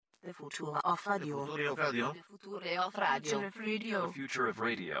The future of radio. The future of radio. The future of radio. The future of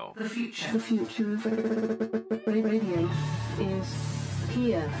radio. The future. The future of radio is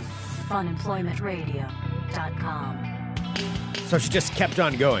here. Funemploymentradio.com. So she just kept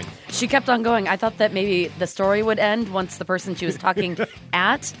on going. She kept on going. I thought that maybe the story would end once the person she was talking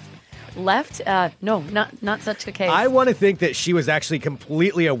at left. No, not such a case. I want to think that she was actually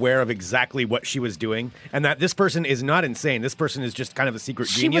completely aware of exactly what she was doing, and that this person is not insane. This person is just kind of a secret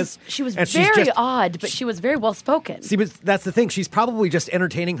genius. She was and very odd, but she was very well spoken. See, but that's the thing. She's probably just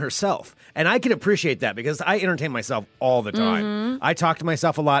entertaining herself, and I can appreciate that because I entertain myself all the time. Mm-hmm. I talk to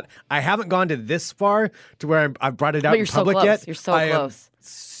myself a lot. I haven't gone to this far to where I've brought it out in public yet. You're so close.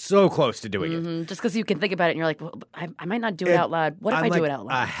 So close to doing it. Just because you can think about it and you're like, well, I might not do it out loud. What if I do it out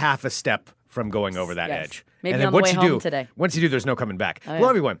loud? A half a step from going over that Yes. edge. Maybe and then on the once way you home do, today. Once you do, there's no coming back. Oh, yeah. Hello,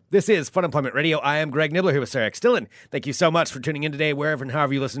 everyone. This is Fun Employment Radio. I am Greg Nibbler here with Sarah X. Dillon. Thank you so much for tuning in today, wherever and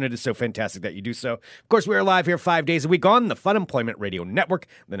however you listen. It is so fantastic that you do so. Of course, we are live here 5 days a week on the Fun Employment Radio Network,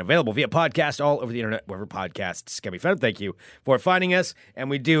 then available via podcast all over the internet, wherever podcasts can be found. Thank you for finding us, and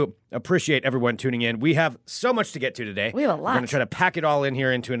we do appreciate everyone tuning in. We have so much to get to today. We have a lot. We're going to try to pack it all in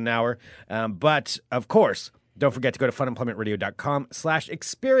here into an hour, but of course, don't forget to go to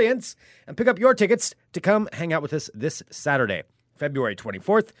funemploymentradio.com/experience and pick up your tickets to come hang out with us this Saturday, February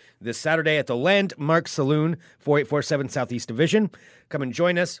 24th, this Saturday at the Landmark Saloon, 4847 Southeast Division. Come and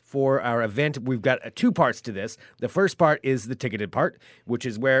join us for our event. We've got two parts to this. The first part is the ticketed part, which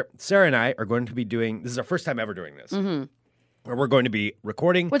is where Sarah and I are going to be doing, this is our first time ever doing this. Mm-hmm. Where we're going to be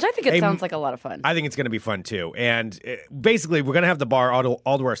recording. Which I think it sounds like a lot of fun. I think it's going to be fun, too. And basically, we're going to have the bar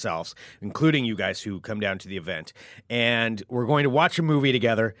all to ourselves, including you guys who come down to the event. And we're going to watch a movie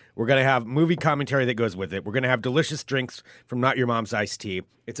together. We're going to have movie commentary that goes with it. We're going to have delicious drinks from Not Your Mom's Iced Tea.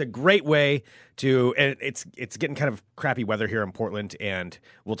 It's a great way to, and it's getting kind of crappy weather here in Portland, and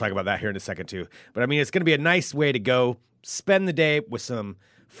we'll talk about that here in a second, too. But, I mean, it's going to be a nice way to go spend the day with some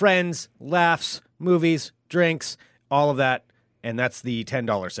friends, laughs, movies, drinks, all of that. And that's the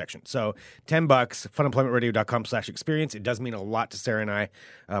 $10 section. So $10, funemploymentradio.com/experience. It does mean a lot to Sarah and I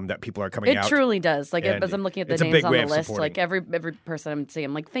that people are coming out. It truly does. Like, And as I'm looking at the it's a names big on way the of list, supporting. like every person I'm seeing,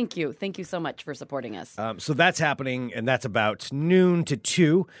 I'm like, thank you so much for supporting us. So that's happening, and that's about noon to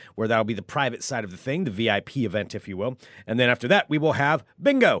 2, where that'll be the private side of the thing, the VIP event, if you will. And then after that, we will have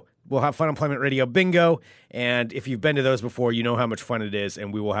bingo. We'll have Fun Employment Radio Bingo, and if you've been to those before, you know how much fun it is,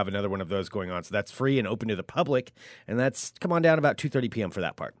 and we will have another one of those going on. So that's free and open to the public, and that's, come on down about 2:30 p.m. for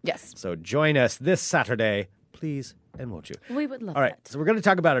that part. Yes. So join us this Saturday, please, and won't you? We would love All right, that. so we're going to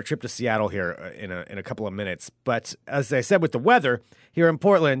talk about our trip to Seattle here in a couple of minutes, but as I said with the weather here in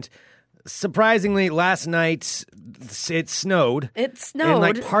Portland, surprisingly, last night it snowed. It snowed in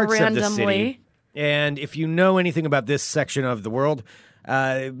like parts randomly. of the city. And if you know anything about this section of the world,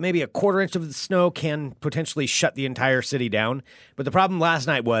 maybe a quarter inch of the snow can potentially shut the entire city down. But the problem last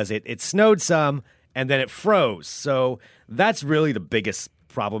night was it snowed some and then it froze. So that's really the biggest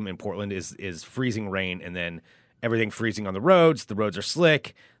problem in Portland is freezing rain and then everything freezing on the roads. The roads are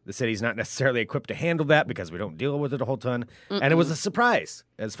slick. The city's not necessarily equipped to handle that because we don't deal with it a whole ton. And it was a surprise,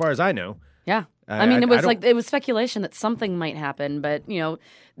 as far as I know. Yeah. I I mean, don't- it was speculation that something might happen, but, you know,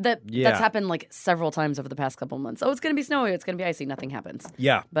 that's happened like several times over the past couple of months. Oh, it's going to be snowy, it's going to be icy, nothing happens.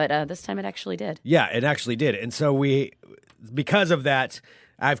 Yeah. But this time it actually did. Yeah, it actually did. And so because of that,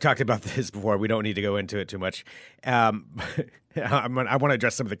 I've talked about this before. We don't need to go into it too much. I want to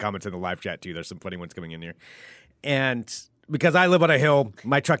address some of the comments in the live chat, too. There's some funny ones coming in here. And because I live on a hill,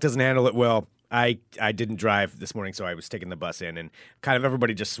 my truck doesn't handle it well. I didn't drive this morning, so I was taking the bus in, and kind of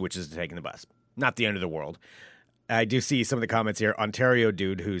everybody just switches to taking the bus. Not the end of the world. I do see some of the comments here. Ontario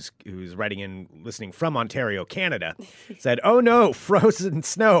dude who's writing in, listening from Ontario, Canada, said, "Oh no, frozen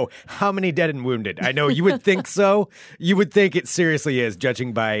snow. How many dead and wounded?" I know you would think so. You would think it seriously is,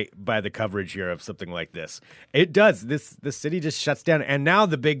 judging by the coverage here of something like this. It does. The city just shuts down, and now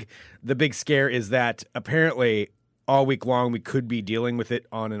the big scare is that apparently all week long we could be dealing with it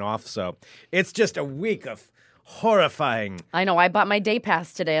on and off. So it's just a week of horrifying. I know. I bought my day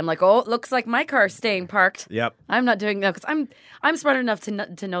pass today. I'm like, oh, it looks like my car's staying parked. Yep. I'm not doing that because I'm smart enough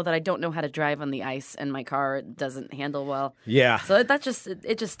to know that I don't know how to drive on the ice and my car doesn't handle well. Yeah. So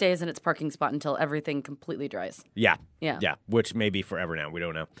it just stays in its parking spot until everything completely dries. Yeah. Yeah. Yeah. Which may be forever now. We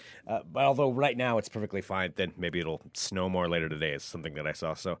don't know. But although right now it's perfectly fine, then maybe it'll snow more later today is something that I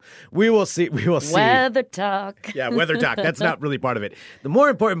saw. So we will see. We will see. Weather talk. Yeah, weather talk. That's not really part of it. The more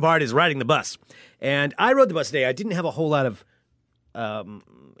important part is riding the bus. And I rode the bus today. I didn't have a whole lot of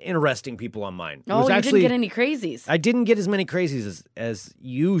interesting people on mine. It Oh, was you actually, didn't get any crazies. I didn't get as many crazies as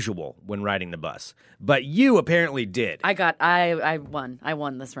usual when riding the bus, but you apparently did. I won. I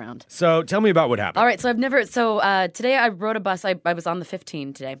won this round. So tell me about what happened. All right, today I rode a bus. I was on the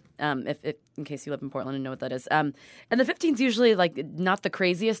 15 today, if in case you live in Portland and know what that is. And the 15's usually, like, not the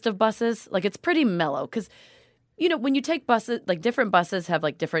craziest of buses. Like, it's pretty mellow because, when you take buses, like, different buses have,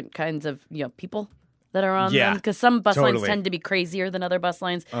 like, different kinds of, people that are on them. Because some bus lines tend to be crazier than other bus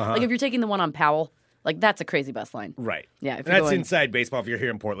lines. Like, if you're taking the one on Powell, like, that's a crazy bus line. Right. Yeah. And that's inside baseball. If you're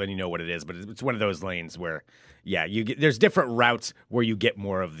here in Portland, you know what it is. But it's one of those lanes where, there's different routes where you get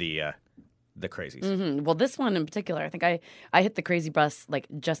more of the crazies. Mm-hmm. Well, this one in particular, I think I hit the crazy bus, like,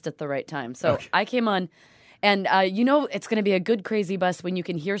 just at the right time. So I came on, and it's going to be a good crazy bus when you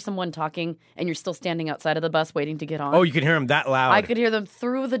can hear someone talking and you're still standing outside of the bus waiting to get on. Oh, you can hear them that loud. I could hear them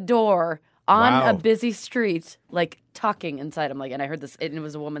through the door on a busy street, like, talking inside. I'm like, and I heard this, and it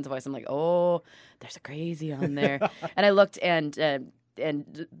was a woman's voice. I'm like, oh, there's a crazy on there. And I looked, and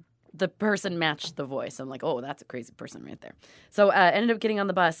the person matched the voice. I'm like, oh, that's a crazy person right there. So I ended up getting on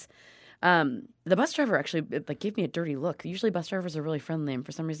the bus. The bus driver actually gave me a dirty look. Usually bus drivers are really friendly, and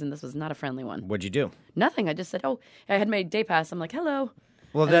for some reason this was not a friendly one. What'd you do? Nothing. I just said, oh, I had my day pass. I'm like, hello.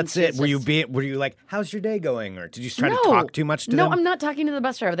 Well, that's it. Were you like, how's your day going? Or did you try to talk too much to them? No, I'm not talking to the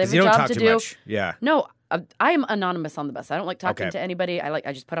bus driver. They have a you don't job talk to too do. much. Yeah. No, I am anonymous on the bus. I don't like talking Okay. to anybody.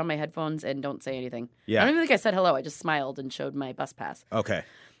 I just put on my headphones and don't say anything. Yeah. I don't even think I said hello. I just smiled and showed my bus pass. Okay.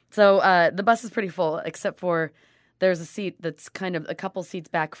 So the bus is pretty full, except for there's a seat that's kind of a couple seats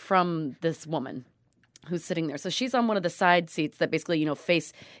back from this woman who's sitting there. So she's on one of the side seats that basically,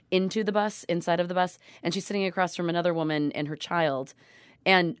 face into the bus, inside of the bus, and she's sitting across from another woman and her child.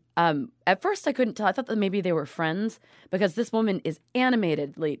 And at first I couldn't tell. I thought that maybe they were friends because this woman is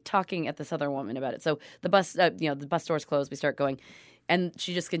animatedly talking at this other woman about it. So the bus, the bus doors closed. We start going. And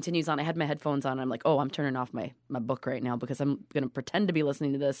she just continues on. I had my headphones on. I'm like, oh, I'm turning off my book right now because I'm going to pretend to be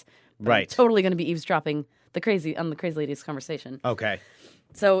listening to this. Right. I'm totally going to be eavesdropping on the crazy lady's conversation. Okay.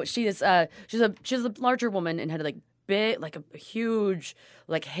 So she's a larger woman and had a huge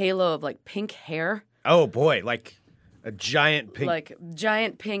halo of pink hair. Oh boy, like a giant pink.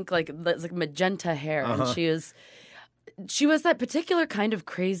 Like magenta hair, and she was that particular kind of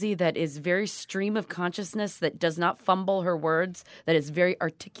crazy that is very stream of consciousness, that does not fumble her words, that is very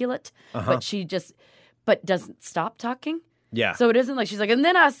articulate, but doesn't stop talking. Yeah. So it isn't like she's like, and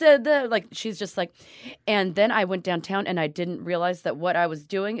then I said that, like, she's just like, and then I went downtown and I didn't realize that what I was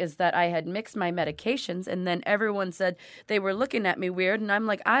doing is that I had mixed my medications, and then everyone said they were looking at me weird, and I'm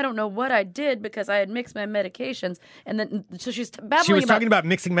like, I don't know what I did because I had mixed my medications, and then so she's babbling. She was talking about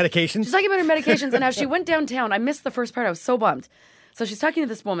mixing medications? She's talking about her medications, and as she went downtown, I missed the first part. I was so bummed. So she's talking to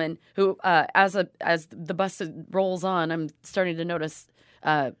this woman who, as the bus rolls on, I'm starting to notice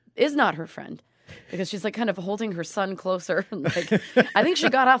is not her friend. Because she's kind of holding her son closer. I think she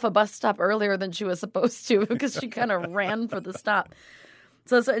got off a bus stop earlier than she was supposed to because she kind of ran for the stop.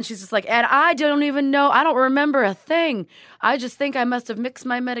 So and she's just like, and I don't even know. I don't remember a thing. I just think I must have mixed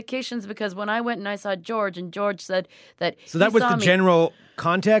my medications because when I went and I saw George, and George said that. So that was the general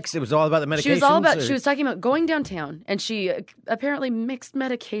context? It was all about the medications? She was talking about going downtown, and she apparently mixed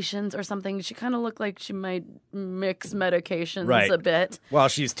medications or something. She kind of looked like she might mix medications a bit. Well,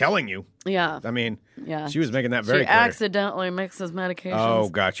 she's telling you. Yeah. I mean, yeah. She was making that very clear. She accidentally mixes medications. Oh,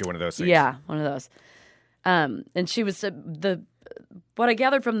 gotcha. One of those things. Yeah, one of those. And she was what I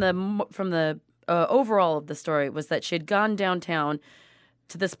gathered from the overall of the story was that she had gone downtown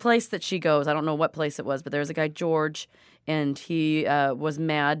to this place that she goes. I don't know what place it was, but there was a guy, George, and he was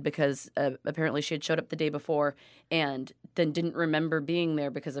mad because apparently she had showed up the day before and then didn't remember being there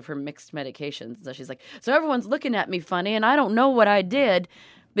because of her mixed medications. So she's like, so everyone's looking at me funny, and I don't know what I did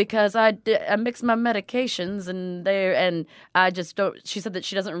because I mixed my medications, and I just don't. She said that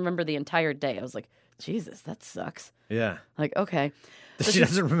she doesn't remember the entire day. I was like, Jesus, that sucks. Yeah. Like, okay. So she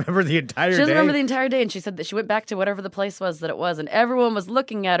doesn't remember the entire day? She doesn't remember the entire day, and she said that she went back to whatever the place was that it was, and everyone was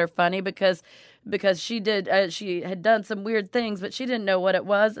looking at her funny because she had done some weird things, but she didn't know what it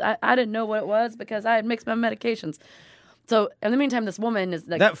was. I didn't know what it was because I had mixed my medications. So, in the meantime, this woman is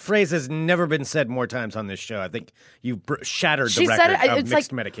like... That phrase has never been said more times on this show. I think you shattered the record of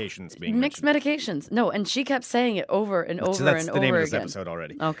mixed medications being mixed mentioned. Medications. No, and she kept saying it over and over so that's and the over name again. of this episode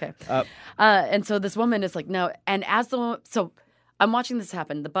already. Okay. And so this woman is like, no, and so I'm watching this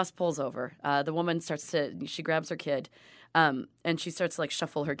happen. The bus pulls over. The woman she grabs her kid, and she starts to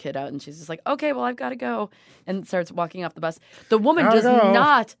shuffle her kid out, and she's just like, okay, well, I've got to go, and starts walking off the bus. The woman does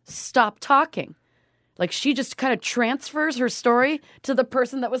not stop talking. Like she just kind of transfers her story to the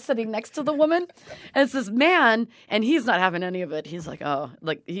person that was sitting next to the woman. And it's this man, and he's not having any of it. He's like, oh,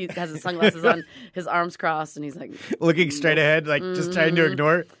 like he has his sunglasses on, his arms crossed, and he's like looking straight ahead, like just trying to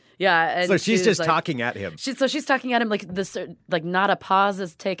ignore. Yeah, and so she's just like, talking at him. She's talking at him like this, like not a pause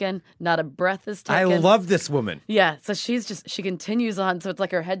is taken, not a breath is taken. I love this woman. Yeah, so she continues on. So it's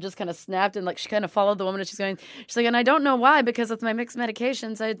like her head just kind of snapped, and like she kind of followed the woman, and she's like, and I don't know why, because with my mixed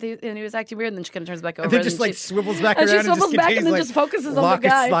medications, and he was acting weird, and then she kind of turns back over, and then just like swivels back around, and she swivels back, and then like, just focuses on the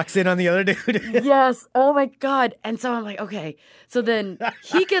guy. Locks in on the other dude. Yes. Oh my god. And so I'm like, okay. So then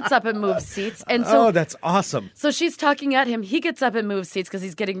he gets up and moves seats, and so that's awesome. So she's talking at him. He gets up and moves seats because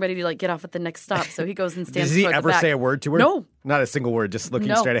he's getting ready to like get off at the next stop. So he goes and stands. Does he toward the ever back. say a word to her? No, not a single word. Just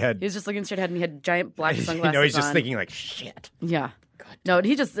looking straight ahead. He was just looking straight ahead, and he had giant black sunglasses. He's just on. thinking like, shit. Yeah. God. No,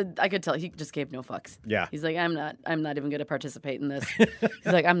 he just. I could tell he just gave no fucks. Yeah. He's like, I'm not even going to participate in this. He's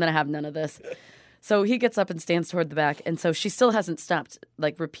like, I'm going to have none of this. So he gets up and stands toward the back, and so she still hasn't stopped,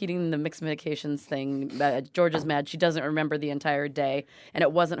 like, repeating the mixed medications thing. George is mad. She doesn't remember the entire day, and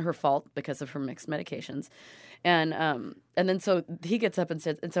it wasn't her fault because of her mixed medications. And then so he gets up and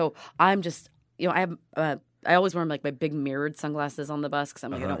says, and so I'm just, I have, I always wear like my big mirrored sunglasses on the bus because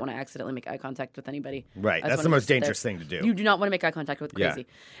I'm like, I don't want to accidentally make eye contact with anybody. Right, that's the most dangerous thing to do. You do not want to make eye contact with crazy.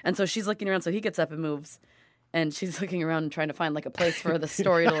 Yeah. And so she's looking around, so he gets up and moves. And she's looking around and trying to find like a place for the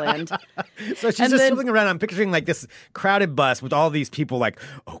story to land. So she's just swiveling around. I'm picturing like this crowded bus with all these people like,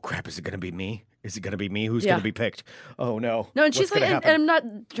 oh crap, is it going to be me? Is it going to be me? Who's going to be picked? Oh no. No, and she's like, and I'm not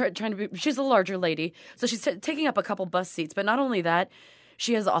trying to be, she's a larger lady. So she's taking up a couple bus seats. But not only that,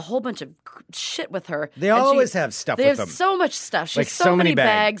 she has a whole bunch of shit with her. They always have stuff with them. They have so much stuff. She like has so many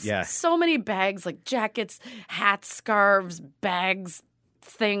bags. Yeah. So many bags, like jackets, hats, scarves, bags,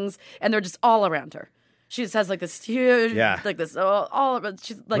 things. And they're just all around her. She just has like this huge, like this, all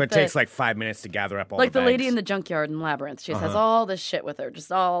she's like. It takes like 5 minutes to gather up all like the bags. the lady in the junkyard in Labyrinth. She just has all this shit with her,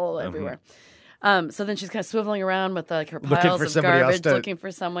 just all everywhere. So then she's kind of swiveling around with like her piles of garbage, looking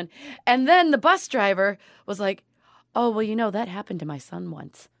for someone. And then the bus driver was like, "Oh, well, that happened to my son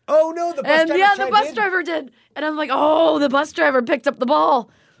once." Oh no, the bus driver the bus driver did. And I'm like, "Oh, the bus driver picked up the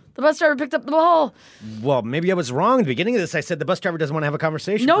ball." The bus driver picked up the ball. Well, maybe I was wrong. At the beginning of this, I said the bus driver doesn't want to have a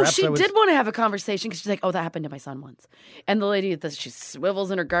conversation. No, she did want to have a conversation because she's like, oh, that happened to my son once. And the lady, she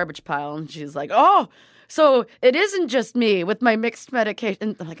swivels in her garbage pile and she's like, oh, so it isn't just me with my mixed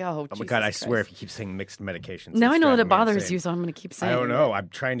medication. I'm like, oh my God, I swear if you keep saying mixed medications. Now I know that it bothers you, so I'm going to keep saying it. I don't know. I'm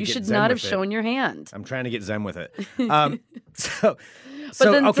trying to get zen with it. You should not have shown your hand. I'm trying to get zen with it. I've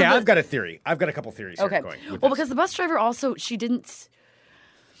got a theory. I've got a couple theories here going with because the bus driver also, she didn't...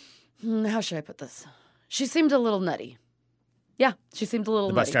 How should I put this? She seemed a little nutty. Yeah, she seemed a little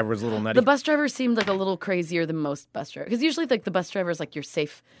nutty. The bus driver was a little nutty? The bus driver seemed like a little crazier than most bus drivers. Because usually like the bus driver is like your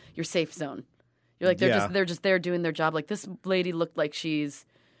safe zone. You're like, they're just there doing their job. Like this lady looked like I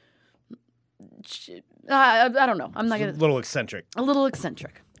don't know. I'm not going to... A little eccentric. A little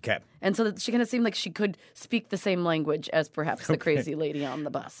eccentric. Okay. And so she kind of seemed like she could speak the same language as perhaps the crazy lady on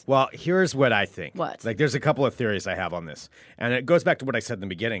the bus. Well, here's what I think. What? Like, there's a couple of theories I have on this. And it goes back to what I said in the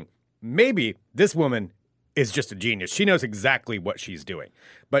beginning. Maybe this woman is just a genius. She knows exactly what she's doing.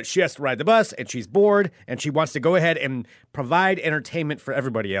 But she has to ride the bus, and she's bored, and she wants to go ahead and provide entertainment for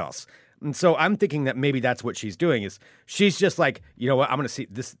everybody else. And so I'm thinking that maybe that's what she's doing is she's just like, you know what, I'm going to see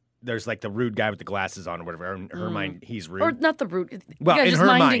this. There's like the rude guy with the glasses on or whatever. In her mind, he's rude. Or not the rude. Well, in just her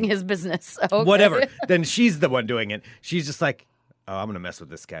minding mind, his business. Okay. Whatever. Then she's the one doing it. She's just like, oh, I'm going to mess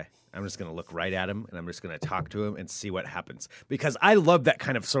with this guy. I'm just going to look right at him, and I'm just going to talk to him and see what happens. Because I love that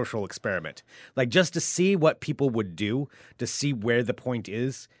kind of social experiment. Like, just to see what people would do, to see where the point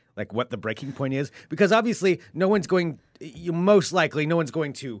is, like what the breaking point is. Because obviously, most likely, no one's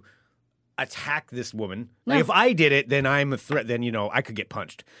going to attack this woman. No. Like, if I did it, then I'm a threat. Then, I could get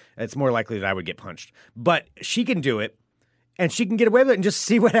punched. It's more likely that I would get punched. But she can do it. And she can get away with it and just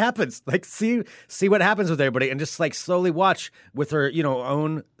see what happens. Like, see what happens with everybody and just, like, slowly watch with her,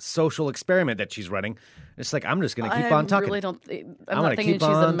 own social experiment that she's running. It's like, I'm just going to keep on talking. I'm not thinking she's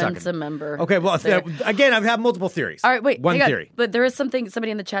a Mensa member. Okay, well, again, I have multiple theories. All right, wait. One theory. But there is somebody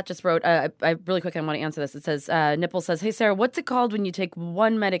in the chat just wrote, I really quick, I want to answer this. It says, Nipple says, hey, Sarah, what's it called when you take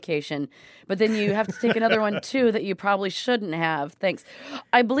one medication, but then you have to take another one, too, that you probably shouldn't have? Thanks.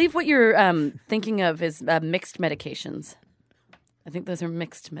 I believe what you're thinking of is mixed medications. I think those are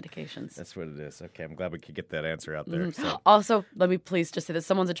mixed medications. That's what it is. Okay, I'm glad we could get that answer out there. So. Also, let me please just say that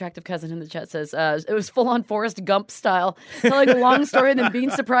someone's attractive cousin in the chat says it was full-on Forrest Gump style, telling a long story and then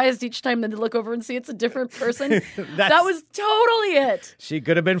being surprised each time that they look over and see it's a different person. That was totally it. She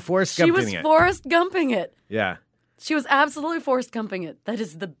could have been Forrest Gumping it. She was Forrest Gumping it. Yeah. She was absolutely Forrest Gumping it. That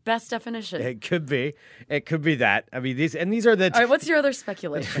is the best definition. It could be. It could be that. I mean, these are the All right, what's your other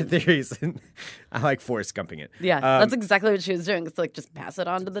speculation? theories. I like Forrest Gumping it. Yeah, that's exactly what she was doing. It's like, just pass it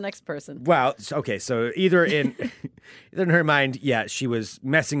on to the next person. Well, okay, so either in her mind, yeah, she was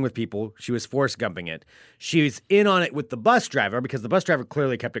messing with people. She was Forrest Gumping it. She was in on it with the bus driver because the bus driver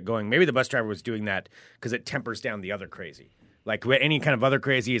clearly kept it going. Maybe the bus driver was doing that because it tempers down the other crazy. Like any kind of other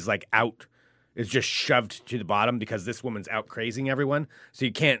crazy is like out. Is just shoved to the bottom because this woman's out crazing everyone. So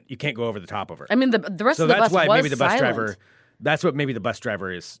you can't go over the top of her. I mean, the rest of the bus So that's why was maybe the bus silent. driver. That's what maybe the bus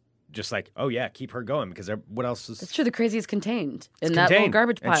driver is just like. Oh yeah, keep her going because what else is? It's true. The crazy is contained in that contained, little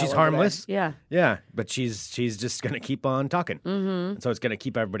garbage pile. and she's over harmless. there. Yeah. Yeah, but she's just gonna keep on talking. Mm-hmm. So it's gonna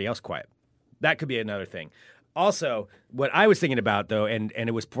keep everybody else quiet. That could be another thing. Also, what I was thinking about though, and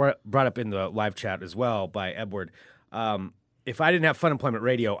it was brought up in the live chat as well by Edward. If I didn't have Fun Employment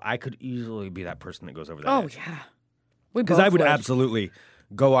Radio, I could easily be that person that goes over that. Oh edge. yeah. Because I would absolutely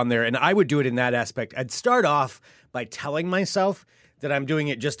go on there, and I would do it in that aspect. I'd start off by telling myself that I'm doing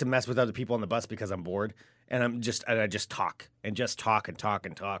it just to mess with other people on the bus because I'm bored, and I just talk and talk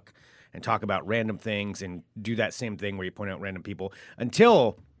about random things and do that same thing where you point out random people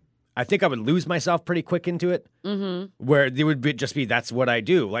until I think I would lose myself pretty quick into it, where it would just be that's what I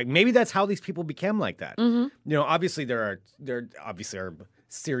do. Like maybe that's how these people became like that. You know, obviously there are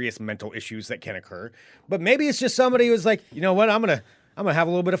serious mental issues that can occur, but maybe it's just somebody who's like, you know what, I'm gonna have a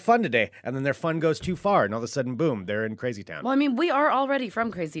little bit of fun today, and then their fun goes too far, and all of a sudden, boom, they're in Crazy Town. Well, I mean, we are already from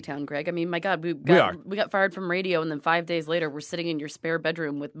Crazy Town, Greg. I mean, my God, we got fired from radio, and then 5 days later, we're sitting in your spare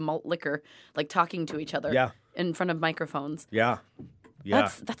bedroom with malt liquor, like talking to each other in front of microphones. Yeah. Yeah.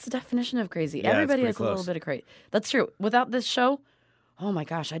 That's the definition of crazy. Yeah, Everybody it's has pretty a little close. bit of crazy. That's true. Without this show, oh my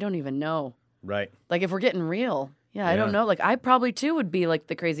gosh, I don't even know. Right. Like if we're getting real, I don't Yeah. know. Like I probably too would be like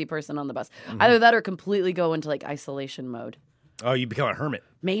the crazy person on the bus. Either that or completely go into like isolation mode. Oh, you become a hermit.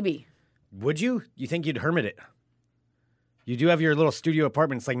 Maybe. Would you? You think you'd hermit it? You do have your little studio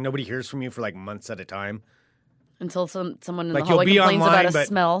apartment. It's like nobody hears from you for like months at a time. Until someone in Like the you'll hallway be complains online, about a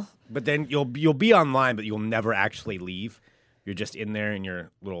smell. But then you'll be online, but you'll never actually leave. You're just in there in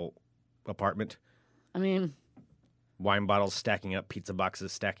your little apartment. I mean, Wine bottles stacking up, pizza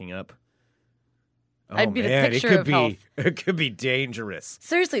boxes stacking up. Oh, I'd be the man, picture it could of be health. it could be dangerous.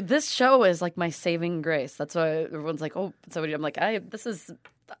 seriously, this show is like my saving grace. That's why everyone's like, "Oh," so I'm like, this is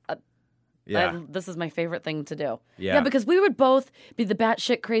my favorite thing to do." Yeah. Because we would both be the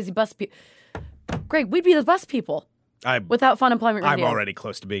batshit crazy bus people. Greg, we'd be the bus people without Fun Employment Radio. I'm already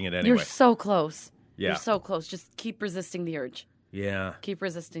close to being it anyway. You're so close. Yeah. You're so close. Just keep resisting the urge. Yeah. Keep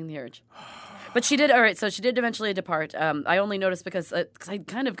resisting the urge. But she did. All right. So she did eventually depart. I only noticed because I'd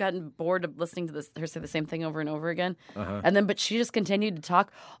kind of gotten bored of listening to her say the same thing over and over again. But she just continued to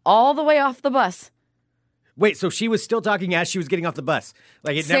talk all the way off the bus. Wait, so she was still talking as she was getting off the bus.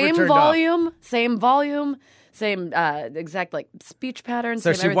 Like it never Same turned volume, same exact like speech patterns.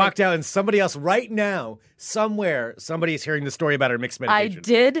 So same she everything. walked out and somebody else right now, somewhere, somebody's hearing the story about her mixed I medication.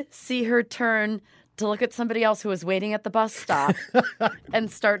 did see her turn to look at somebody else who was waiting at the bus stop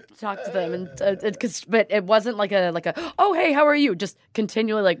and start to talk to them, and but it wasn't like a oh hey how are you, just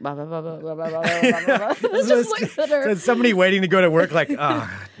continually like blah blah blah blah blah blah blah blah. Just looks at her. So somebody waiting to go to work, like,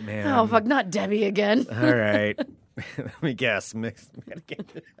 oh man, Oh fuck, not Debbie again. all right, let me guess, mixed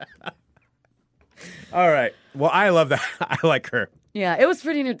medication. All right, well, I love that. I like her. Yeah, it was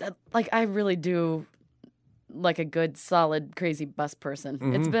pretty new. Like I really do like a good solid crazy bus person.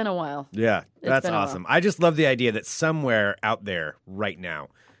 It's been a while. Yeah, that's been a while. awesome. I just love the idea that somewhere out there right now,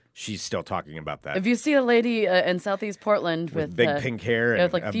 she's still talking about that. If you see a lady in Southeast Portland with big pink hair with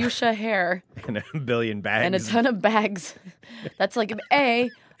and like fuchsia hair and a billion bags. and a ton of bags, that's like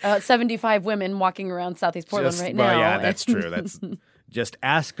 75 women walking around Southeast Portland right now. Well, yeah, that's true. That's just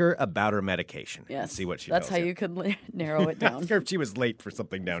ask her about her medication. Yes, And see what she That's tells how you could narrow it down. Ask her if she was late for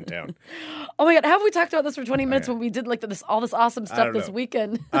something downtown. Oh my God, have we talked about this for 20 minutes when we did like all this awesome stuff don't this know.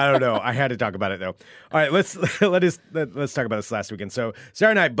 weekend? I don't know. I had to talk about it though. All right, let's talk about this last weekend. So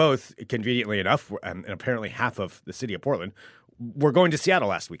Sarah and I both, conveniently enough, and apparently half of the city of Portland, were going to Seattle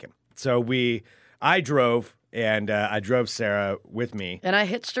last weekend. So I drove, and I drove Sarah with me. And I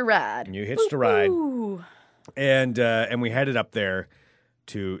hitched a ride. And you hitched a ride, Ooh. and we headed up there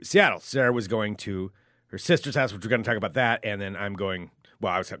to Seattle. Sarah was going to her sister's house, which we're going to talk about that, and then I was going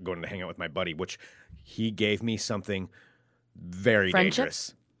to hang out with my buddy, which he gave me something very Friendship?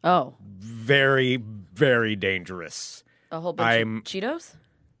 dangerous. Oh, Very, very dangerous. a whole bunch of Cheetos?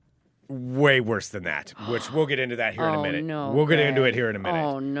 Way worse than that, which we'll get into that here in a Oh, minute. no, We'll get into Greg. it here in a minute.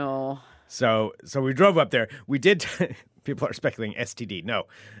 Oh, no. So we drove up there. We did. People are speculating STD. No,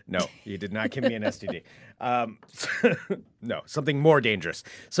 you did not give me an STD. No, something more dangerous.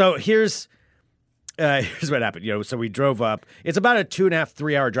 So here's what happened. So we drove up. It's about a 2.5,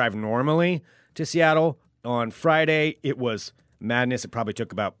 3 hour drive normally to Seattle. On Friday, it was madness. It probably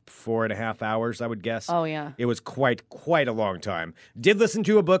took about 4.5 hours, I would guess. Oh, yeah. It was quite a long time. Did listen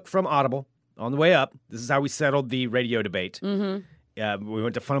to a book from Audible on the way up. This is how we settled the radio debate. Mm-hmm. We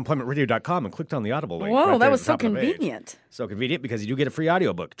went to funemploymentradio.com and clicked on the Audible link. Whoa, right that there was at the so top of the page. convenient. So convenient because you do get a free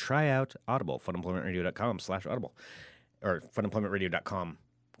audiobook. Try out Audible, funemploymentradio.com/Audible. Or funemploymentradio.com.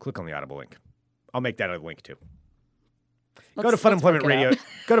 Click on the Audible link. Go to Funemployment Radio.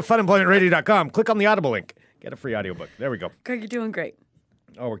 Go to funemploymentradio.com. Click on the Audible link. Get a free audiobook. There we go. Greg, you're doing great.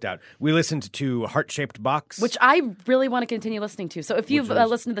 All worked out. We listened to Heart-Shaped Box. Which I really want to continue listening to. So if you've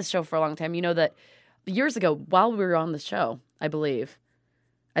listened to this show for a long time, you know that years ago, while we were on the show, I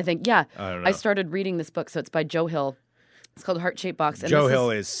think, yeah, I started reading this book. So it's by Joe Hill. It's called Heart-Shaped Box. And Joe Hill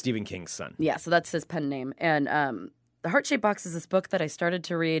is Stephen King's son. Yeah, so that's his pen name. And The Heart-Shaped Box is this book that I started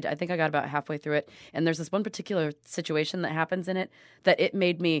to read. I think I got about halfway through it. And there's this one particular situation that happens in it that it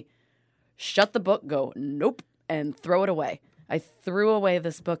made me shut the book, go, nope, and throw it away. I threw away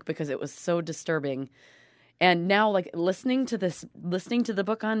this book because it was so disturbing. And now, like, listening to the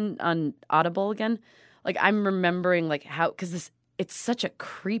book on Audible again, like, I'm remembering, like, how, because it's such a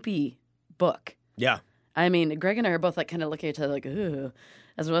creepy book. Yeah. I mean, Greg and I are both, like, kind of looking at each other like, ooh,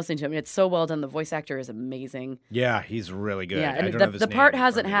 as we're listening to it. I mean, it's so well done. The voice actor is amazing. Yeah, he's really good. Yeah, and the part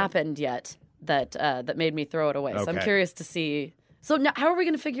hasn't happened yet that made me throw it away. Okay. So I'm curious to see. So now, how are we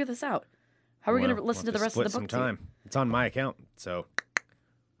going to figure this out? How are we going to listen to the rest of the book? Some time. It's on my account, so.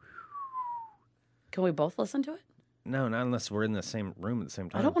 Can we both listen to it? No, not unless we're in the same room at the same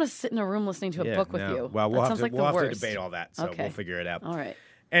time. I don't want to sit in a room listening to a book with you. Well, we'll have to worst. debate all that, so we'll figure it out. All right.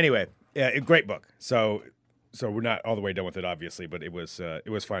 Anyway, great book. So we're not all the way done with it, obviously, but it was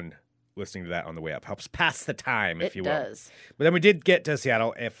fun listening to that on the way up. Helps pass the time, if you will. It does. But then we did get to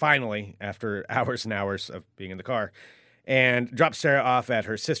Seattle, finally, after hours and hours of being in the car, and dropped Sarah off at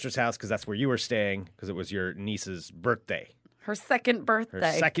her sister's house because that's where you were staying because it was your niece's birthday. Her second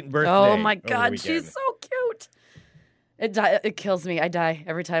birthday. Oh, my God. She's so cute. It kills me. I die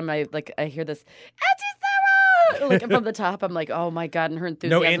every time I hear this, Auntie Sarah! Like, from the top, I'm like, oh, my God. And her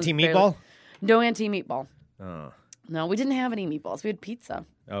enthusiasm. No Auntie Meatball? No Auntie Meatball. Oh. No, we didn't have any meatballs. We had pizza.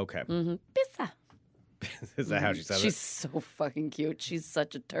 Okay. Mm-hmm. Pizza. Is that how she says it? She's so fucking cute. She's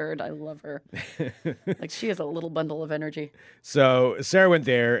such a turd. I love her. Like, she is a little bundle of energy. So Sarah went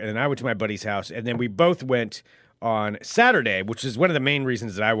there, and then I went to my buddy's house, and then we both went on Saturday, which is one of the main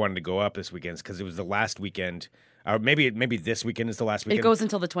reasons that I wanted to go up this weekend, because it was the last weekend. Or maybe this weekend is the last weekend. It goes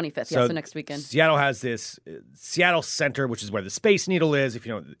until the 25th, so next weekend. Seattle has this Seattle Center, which is where the Space Needle is. If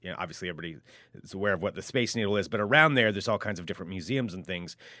you know, obviously everybody is aware of what the Space Needle is, but around there's all kinds of different museums and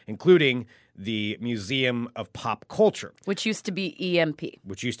things, including the Museum of Pop Culture. Which used to be EMP.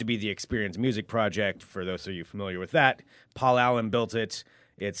 Which used to be the Experience Music Project, for those of you familiar with that. Paul Allen built it.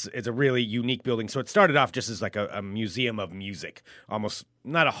 It's a really unique building. So it started off just as like a museum of music, almost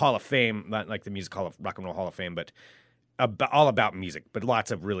not a Hall of Fame, not like the Rock and Roll Hall of Fame, but all about music, but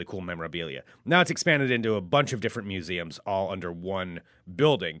lots of really cool memorabilia. Now it's expanded into a bunch of different museums all under one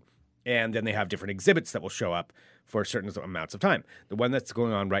building, and then they have different exhibits that will show up for certain amounts of time. The one that's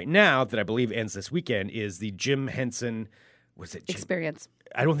going on right now that I believe ends this weekend is the Jim Henson, Experience.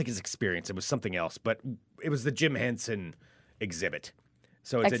 I don't think it's Experience. It was something else, but it was the Jim Henson exhibit.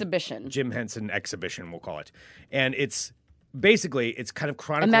 So it's exhibition. A Jim Henson exhibition, we'll call it. And it's kind of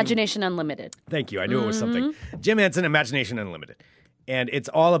chronicling... Imagination Unlimited. Thank you. I knew it was something. Jim Henson, Imagination Unlimited. And it's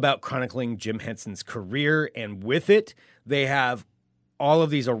all about chronicling Jim Henson's career. And with it, they have all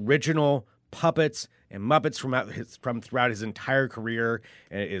of these original puppets and Muppets from throughout his entire career,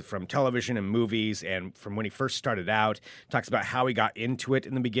 from television and movies, and from when he first started out. Talks about how he got into it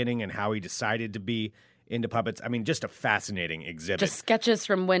in the beginning and how he decided to be into puppets. I mean, just a fascinating exhibit. Just sketches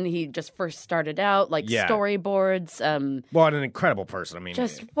from when he just first started out, like storyboards. Well, and an incredible person. I mean,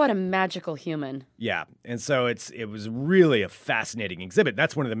 just what a magical human. Yeah, and so it was really a fascinating exhibit.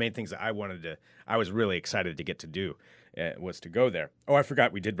 That's one of the main things that I was really excited to get to do, was to go there. Oh, I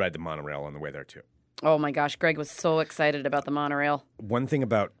forgot we did ride the monorail on the way there too. Oh my gosh, Greg was so excited about the monorail. One thing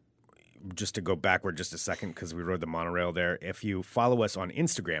about, just to go backward just a second, because we rode the monorail there. If you follow us on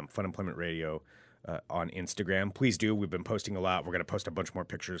Instagram, Fun Employment Radio. On Instagram. Please do. We've been posting a lot. We're going to post a bunch more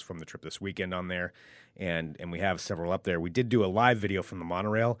pictures from the trip this weekend on there, and we have several up there. We did do a live video from the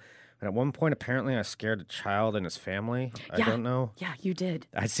monorail. And at one point, apparently, I scared a child and his family. I Yeah. don't know. Yeah, you did.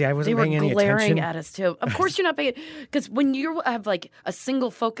 I see. I They wasn't were paying any glaring attention. at us too. Of course, you're not paying because when you have like a single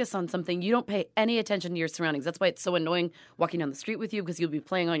focus on something, you don't pay any attention to your surroundings. That's why it's so annoying walking down the street with you because you'll be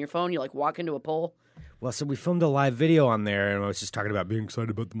playing on your phone. You like walk into a pole. Well, so we filmed a live video on there, and I was just talking about being excited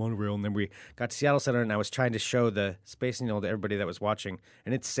about the monorail, and then we got to Seattle Center, and I was trying to show the Space Needle to everybody that was watching,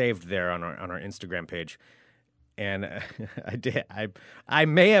 and it's saved there on our Instagram page. And I did. I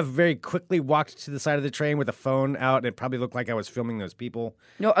may have very quickly walked to the side of the train with a phone out, and it probably looked like I was filming those people.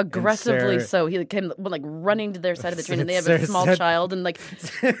 No, aggressively Sarah- so. He came like running to their side of the train, and they have Sarah a small said- child, and like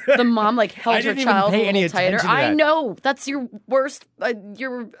the mom like held her didn't even child pay a any little tighter. attention to I that. know that's your worst.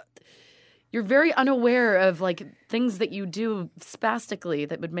 You're very unaware of like things that you do spastically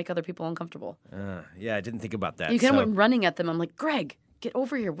that would make other people uncomfortable. Yeah, I didn't think about that. You kind of so- went running at them. I'm like, Greg, get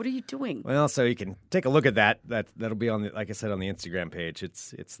over here. What are you doing? Well, so you can take a look at that. That'll be on the, like I said, on the Instagram page.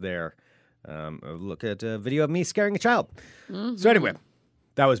 It's there. Look at a video of me scaring a child. So anyway,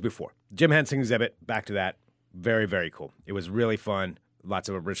 that was before Jim Hensing exhibit. Back to that. Very, very cool. It was really fun. Lots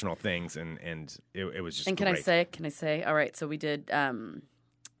of original things, and it was just. And can great. I say? All right, so we did.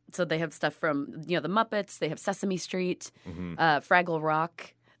 So they have stuff from the Muppets. They have Sesame Street, Fraggle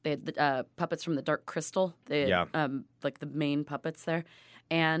Rock. They had the puppets from the Dark Crystal. They had, like the main puppets there,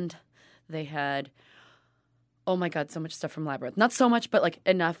 and they had. Oh my God, so much stuff from Labyrinth. Not so much, but like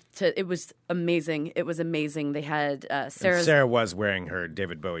enough to. It was amazing. It was amazing. They had Sarah's. Sarah was wearing her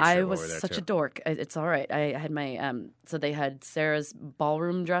David Bowie shirt. I over was there such too. a dork. It's all right. I had my so they had Sarah's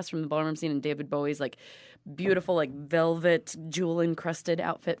ballroom dress from the ballroom scene and David Bowie's like beautiful like velvet jewel encrusted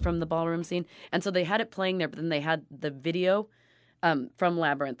outfit from the ballroom scene. And so they had it playing there, but then they had the video from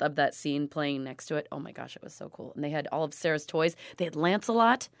Labyrinth of that scene playing next to it. Oh my gosh, it was so cool. And they had all of Sarah's toys. They had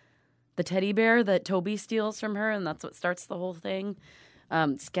Lancelot, the teddy bear that Toby steals from her, and that's what starts the whole thing.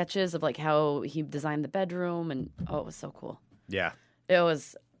 Sketches of like how he designed the bedroom, and it was so cool. Yeah. It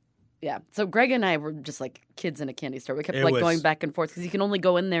was, yeah. So Greg and I were just like kids in a candy store. We kept It like was- going back and forth because you can only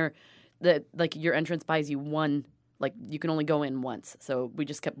go in there. Like your entrance buys you one. Like you can only go in once. So we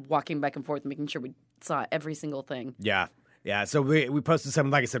just kept walking back and forth, making sure we saw every single thing. Yeah. Yeah. So we posted some.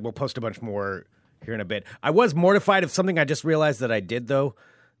 Like I said, we'll post a bunch more here in a bit. I was mortified of something I just realized that I did though.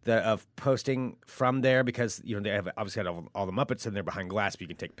 Of posting from there because they have obviously had all the Muppets in there behind glass, but you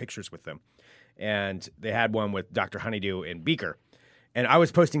can take pictures with them. And they had one with Dr. Honeydew and Beaker. And I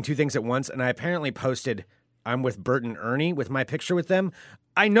was posting two things at once, and I apparently posted I'm with Bert and Ernie with my picture with them.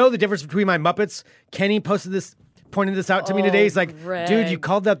 I know the difference between my Muppets. Kenny pointed this out to me today. He's like, Greg. dude, you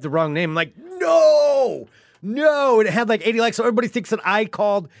called that the wrong name. I'm like, no. And it had like 80 likes, so everybody thinks that I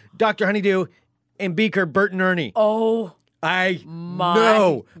called Dr. Honeydew and Beaker Bert and Ernie. Oh, I my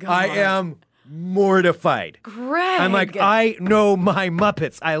know. God. I am mortified. Greg! I'm like, I know my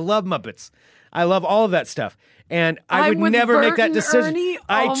Muppets. I love Muppets. I love all of that stuff. And I I'm would with never make Bert that and decision. Ernie? Oh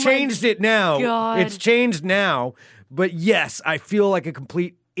I my changed it now. God. It's changed now. But yes, I feel like a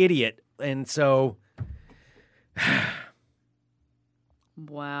complete idiot. And so,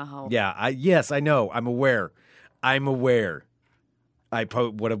 wow. yeah, yes, I know. I'm aware. I what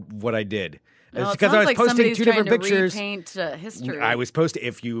I did. No, It's it because I sounds was like posting somebody's two trying different to pictures. Repaint history. I was posting,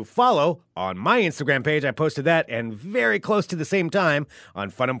 if you follow on my Instagram page, I posted that, and very close to the same time on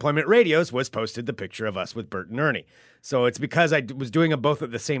Fun Employment Radios was posted the picture of us with Bert and Ernie. So it's because I was doing them both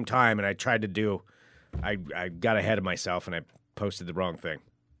at the same time, and I tried to do, I got ahead of myself, and I posted the wrong thing.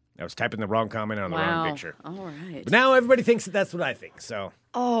 I was typing the wrong comment on the wrong picture. All right. But now everybody thinks that that's what I think, so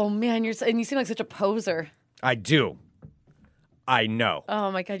Oh man, and you seem like such a poser. I do. I know.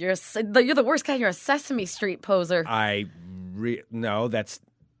 Oh my God, you're the worst kind. You're a Sesame Street poser. No, that's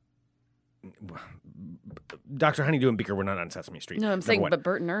Dr. Honeydew and Beaker were not on Sesame Street. No, I'm Number saying, one. but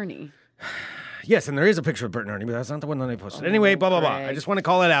Bert and Ernie. Yes, and there is a picture of Bert and Ernie, but that's not the one that I posted. Anyway, blah, blah, blah. I Greg. just want to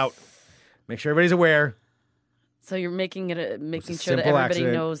call it out. Make sure everybody's aware. So you're making making a sure that simple everybody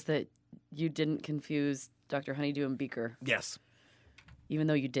accident. knows that you didn't confuse Dr. Honeydew and Beaker, Yes. even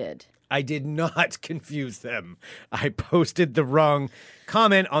though you did. I did not confuse them. I posted the wrong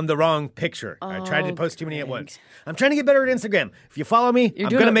comment on the wrong picture. I tried to post too many at Greg. once. I'm trying to get better at Instagram. If you follow me, I'm doing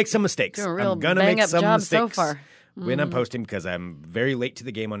going to a- make some mistakes. doing a real I'm going to make bang-up some job mistakes so far. when I'm posting because I'm very late to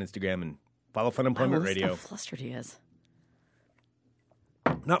the game on Instagram and follow Fun Employment Listen Radio. how flustered he is.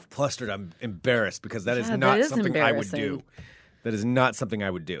 Not flustered. I'm embarrassed because that is Yeah, not that is something I would do. embarrassing. That is not something I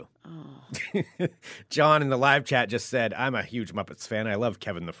would do. John in the live chat just said, I'm a huge Muppets fan. I love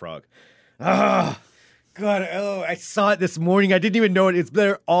Kevin the Frog. Oh, God. Oh, I saw it this morning. I didn't even know it. It's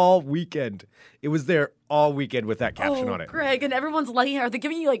there all weekend. It was there all weekend with that caption on it. Greg, and everyone's liking it. Are they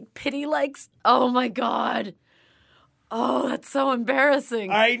giving you like pity likes? Oh my God. Oh, that's so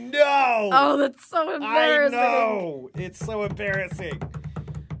embarrassing. I know. Oh, that's so embarrassing. I know. It's so embarrassing.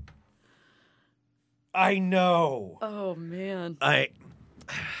 I know. Oh, man. All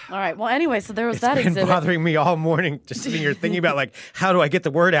right. Well, anyway, so there was It's that been exhibit. bothering me all morning, just sitting here thinking about, like, how do I get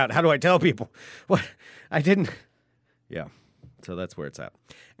the word out? How do I tell people? What? I didn't. Yeah. So that's where it's at.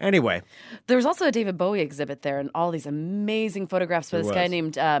 Anyway. There was also a David Bowie exhibit there and all these amazing photographs by this guy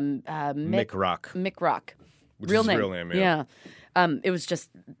named Mick Rock. Mick Rock. Which is his real name, yeah. It was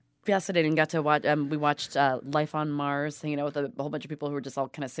just fascinating. Got to watch. We watched Life on Mars, hanging out with a whole bunch of people who were just all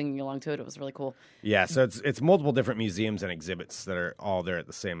kind of singing along to it. It was really cool. Yeah, so it's multiple different museums and exhibits that are all there at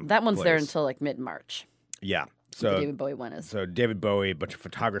the same That one's place. there until like mid-March. Yeah. The David Bowie one is. So David Bowie, a bunch of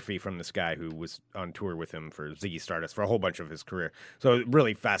photography from this guy who was on tour with him for Ziggy Stardust for a whole bunch of his career. So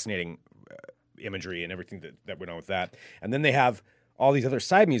really fascinating imagery and everything that went on with that. And then they have all these other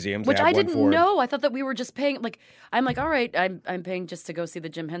side museums. Which They have I one didn't for- know. I thought that we were just paying. Like, I'm like, all right, I'm paying just to go see the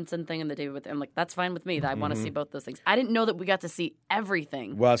Jim Henson thing and the David. I'm like, that's fine with me. I want to see both those things. I didn't know that we got to see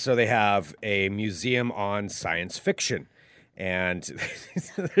everything. Well, so they have a museum on science fiction. And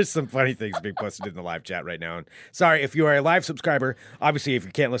there's some funny things being posted in the live chat right now. And sorry, if you are a live subscriber, obviously if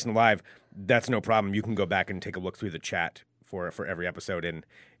you can't listen live, that's no problem. You can go back and take a look through the chat for every episode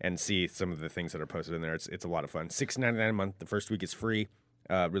and see some of the things that are posted in there. It's a lot of fun. $6.99 a month. The first week is free.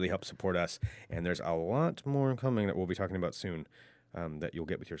 Really helps support us. And there's a lot more coming that we'll be talking about soon that you'll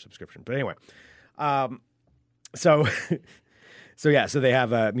get with your subscription. But anyway, so they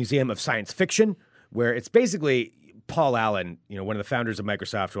have a museum of science fiction where it's basically Paul Allen, one of the founders of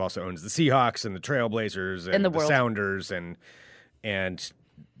Microsoft, who also owns the Seahawks and the Trailblazers and the Sounders and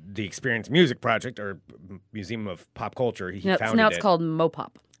the Experience Music Project or Museum of Pop Culture. He founded now it's called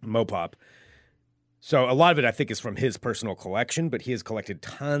Mopop. Mopop. So a lot of it, I think, is from his personal collection, but he has collected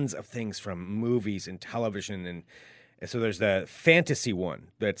tons of things from movies and television. And so there's the fantasy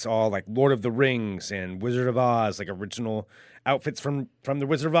one that's all like Lord of the Rings and Wizard of Oz, like original outfits from the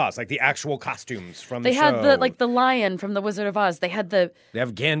Wizard of Oz, like the actual costumes from the show. They had the lion from the Wizard of Oz. They have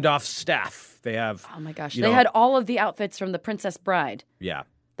Gandalf's staff. They have oh my gosh, they had all of the outfits from the Princess Bride. Yeah.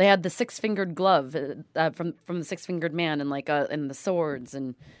 They had the six-fingered glove from the six-fingered man and and the swords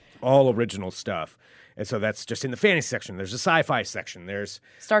and all original stuff. And so that's just in the fantasy section. There's a sci-fi section. There's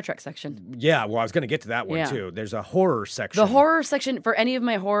Star Trek section. Yeah, well, I was going to get to that one too. There's a horror section. The horror section, for any of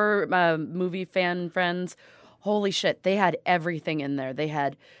my horror movie fan friends, holy shit, they had everything in there. They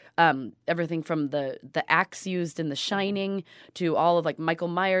had everything from the axe used in The Shining to all of like Michael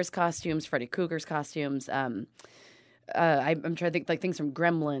Myers costumes, Freddy Krueger's costumes. I'm trying to think like things from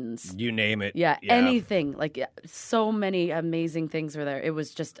Gremlins. You name it. Yeah, anything. Like so many amazing things were there. It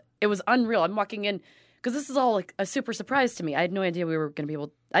was unreal. I'm walking in because this is all like a super surprise to me. I had no idea we were going to be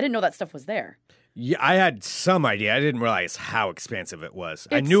able. I didn't know that stuff was there. Yeah, I had some idea. I didn't realize how expansive it was.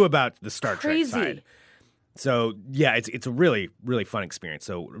 I knew about the Star Trek side. So yeah, it's a really, really fun experience.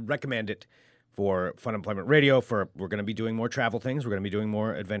 So recommend it for Fun Employment Radio. We're going to be doing more travel things. We're going to be doing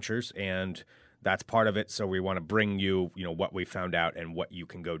more adventures, and that's part of it. So we want to bring you, what we found out and what you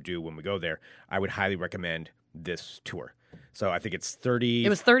can go do when we go there. I would highly recommend this tour. So I think it's It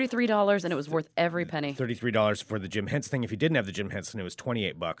was $33, and it was worth every penny. $33 for the Jim Henson thing. If you didn't have the Jim Henson, it was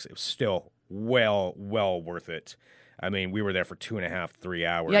 $28. It was still well worth it. I mean, we were there for 2.5, 3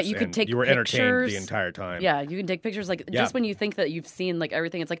 hours. Yeah, you could take You were pictures. entertained the entire time. Yeah, you can take pictures. Just when you think that you've seen like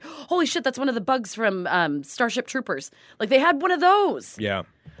everything, it's like, holy shit, that's one of the bugs from Starship Troopers. Like they had one of those. Yeah.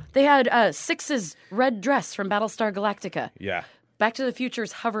 They had Six's red dress from Battlestar Galactica. Yeah. Back to the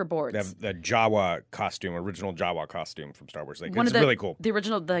Future's hoverboards. The Jawa costume, original Jawa costume from Star Wars. Like, One it's of really cool. The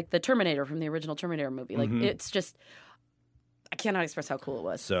original, the Terminator from the original Terminator movie. Like it's just, I cannot express how cool it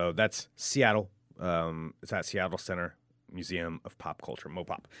was. So that's Seattle. It's at Seattle Center Museum of Pop Culture,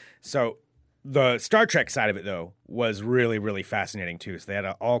 Mopop. So the Star Trek side of it, though, was really, really fascinating, too. So they had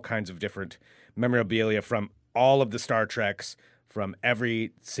all kinds of different memorabilia from all of the Star Treks, from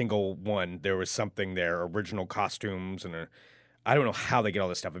every single one. There was something there, original costumes, and I don't know how they get all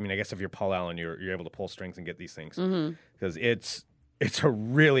this stuff. I mean, I guess if you're Paul Allen, you're able to pull strings and get these things. Because it's a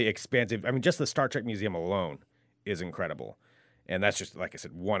really expansive, I mean, just the Star Trek Museum alone is incredible. And that's just, like I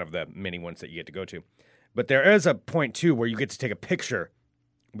said, one of the many ones that you get to go to. But there is a point, too, where you get to take a picture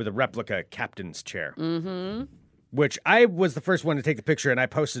with a replica captain's chair. Which I was the first one to take the picture, and I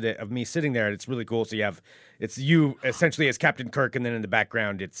posted it of me sitting there, and it's really cool. So it's you essentially as Captain Kirk, and then in the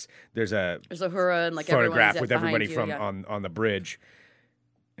background, there's Uhura and like photograph with everybody you, from on the bridge.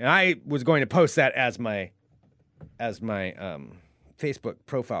 And I was going to post that as my Facebook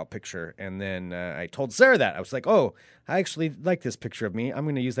profile picture, and then I told Sarah that. I was like, oh, I actually like this picture of me. I'm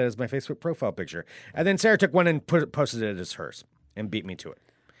going to use that as my Facebook profile picture. And then Sarah took one and posted it as hers and beat me to it.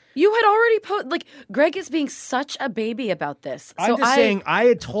 You had already Greg is being such a baby about this. I'm just saying, I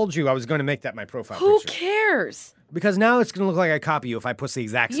had told you I was going to make that my profile Who picture. cares? Because now it's going to look like I copy you if I post the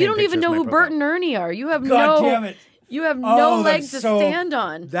exact same You don't picture even as know my who profile. Bert and Ernie are. You have God damn it. You have no leg to so- stand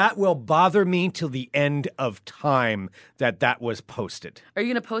on. That will bother me till the end of time that was posted. Are you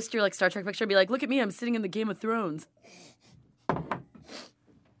going to post your Star Trek picture and be like, look at me, I'm sitting in the Game of Thrones? I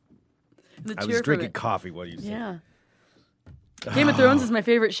was drinking coffee while you said Yeah. Game of Thrones is my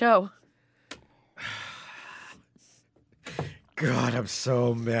favorite show. God, I'm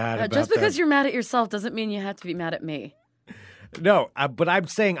so mad about Just because that. you're mad at yourself doesn't mean you have to be mad at me. No, but I'm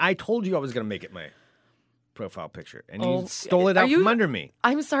saying I told you I was going to make it my profile picture, and you stole it are out you- from under me.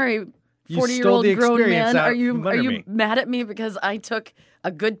 I'm sorry, You 40-year-old stole the grown experience man. out Are you from under me. mad at me because I took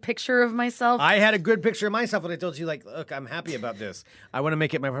a good picture of myself? I had a good picture of myself, and I told you, look, I'm happy about this. I want to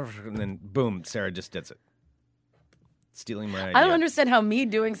make it my profile, and then boom, Sarah just did it. Stealing my idea. I don't understand how me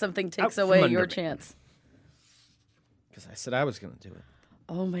doing something takes Out from away under your me. chance. Because I said I was going to do it.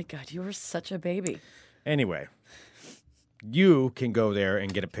 Oh my God, you were such a baby. Anyway, you can go there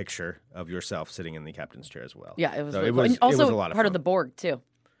and get a picture of yourself sitting in the captain's chair as well. Yeah, it was. So Really cool. And also it was a lot of part fun. of the Borg too.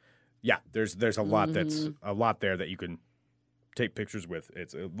 Yeah, there's a lot that's a lot there that you can take pictures with.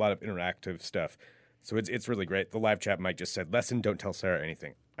 It's a lot of interactive stuff. So it's really great. The live chat Mike just said, lesson, don't tell Sarah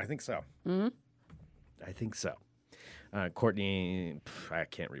anything. I think so. Mm-hmm. I think so. Courtney, I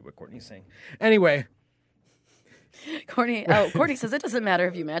can't read what Courtney's saying. Anyway. Courtney says it doesn't matter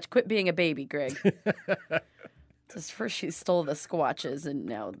if you match. Quit being a baby, Greg. Just first she stole the squatches and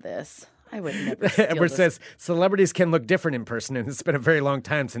now this. I would never steal Edward this. says, celebrities can look different in person, and it's been a very long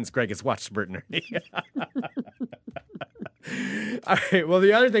time since Greg has watched Bert and Ernie. All right, well,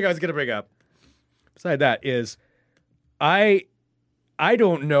 the other thing I was going to bring up, beside that, is I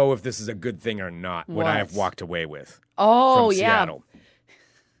don't know if this is a good thing or not, what I have walked away with Oh from yeah. Seattle.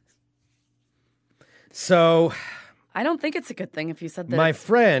 So I don't think it's a good thing if you said that. my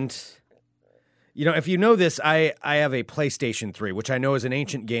friend, if you know this, I have a PlayStation 3, which I know is an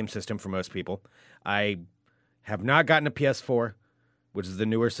ancient game system for most people. I have not gotten a PS4, which is the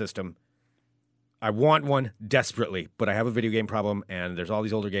newer system. I want one desperately, but I have a video game problem, and there's all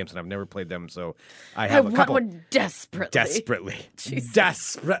these older games, and I've never played them, so I have a want couple. one desperately. Desperately. Jesus.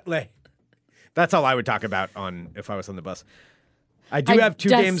 Desperately. That's all I would talk about if I was on the bus. I do have two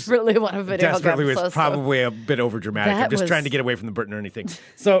games. Desperately want a video Desperately game. was probably a bit overdramatic. That I'm just was- trying to get away from the Bert and Ernie thing.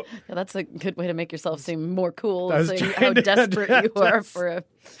 So Yeah, that's a good way to make yourself seem more cool. I was Saying trying how to- desperate you are for a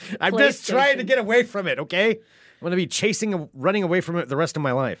I'm just trying to PlayStation. get away from it, okay? I'm going to be running away from it the rest of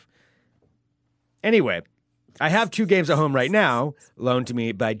my life. Anyway, I have two games at home right now, loaned to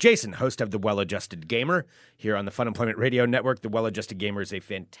me by Jason, host of The Well-Adjusted Gamer, here on the Fun Employment Radio Network. The Well-Adjusted Gamer is a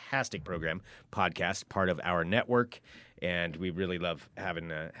fantastic podcast, part of our network, and we really love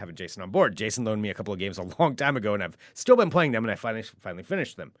having Jason on board. Jason loaned me a couple of games a long time ago, and I've still been playing them, and I finally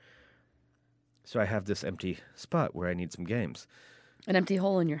finished them. So I have this empty spot where I need some games. An empty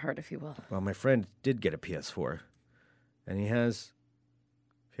hole in your heart, if you will. Well, my friend did get a PS4, and he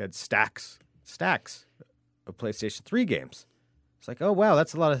had stacks of PlayStation 3 games. It's like, oh wow,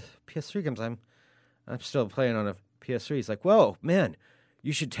 that's a lot of PS3 games. I'm still playing on a PS3. He's like, whoa, man,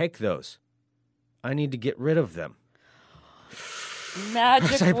 you should take those. I need to get rid of them.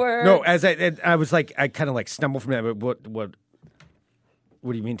 Magic words. No, I was like, I kind of like stumbled from that. But what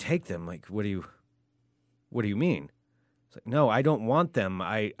do you mean take them? Like, what do you mean? It's like, no, I don't want them.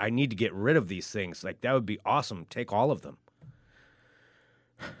 I need to get rid of these things. Like, that would be awesome. Take all of them.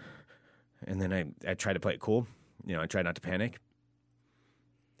 And then I tried to play it cool. I tried not to panic.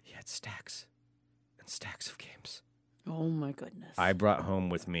 He had stacks and stacks of games. Oh my goodness. I brought home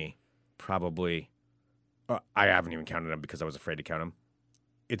with me probably, I haven't even counted them because I was afraid to count them.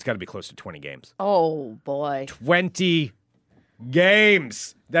 It's got to be close to 20 games. Oh boy. 20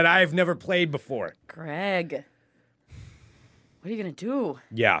 games that I've never played before. Greg. What are you going to do?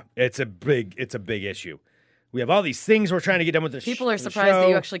 Yeah, it's a big issue. We have all these things we're trying to get done with the People are the surprised that show.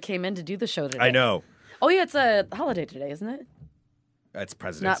 you actually came in to do the show today. I know. Oh yeah, it's a holiday today, isn't it? That's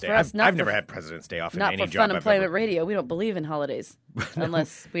President's Not Day. for us, not I've for- never had President's Day off in Not any for job Fun I've Employment ever. Radio. We don't believe in holidays.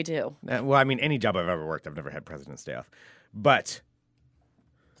 Unless we do. Well, I mean, any job I've ever worked, I've never had President's Day off. But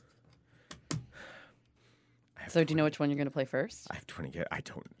So do you know which one you're going to play first? I have 20 games. I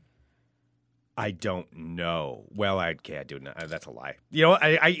don't know. Well, I do know. That's a lie.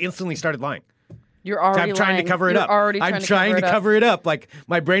 I instantly started lying. You're already I'm trying lying. to cover it You're up. Already I'm trying to cover it up. Like,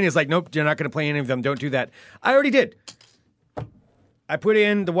 my brain is like, nope, you're not going to play any of them. Don't do that. I already did. I put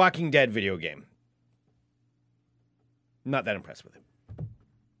in the Walking Dead video game. Not that impressed with it.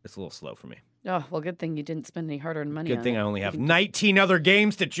 It's a little slow for me. Oh, well, good thing you didn't spend any hard-earned money on Good thing it. I only have 19 other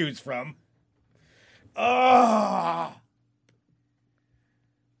games to choose from. Oh!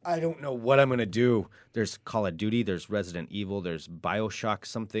 I don't know what I'm going to do. There's Call of Duty, there's Resident Evil, there's BioShock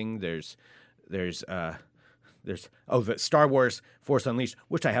something, there's the Star Wars Force Unleashed,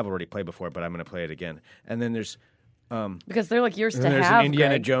 which I have already played before, but I'm going to play it again. And then there's because they're like yours to there's have. an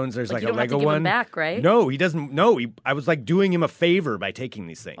Indiana Greg. Jones, there's like you a don't have Lego to give one. Him back, right? No, he doesn't. No, I was like doing him a favor by taking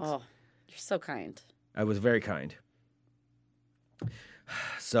these things. Oh, you're so kind. I was very kind.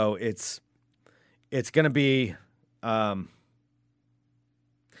 So it's going to be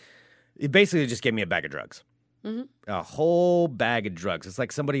it basically just gave me a bag of drugs. Mm-hmm. A whole bag of drugs. It's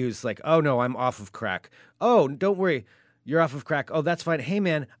like somebody who's like, "Oh no, I'm off of crack." "Oh, don't worry. You're off of crack." "Oh, that's fine. Hey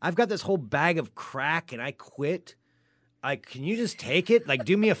man, I've got this whole bag of crack and I quit. Can you just take it? Like,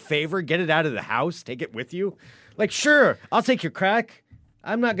 do me a favor, get it out of the house, take it with you." Like, "Sure, I'll take your crack.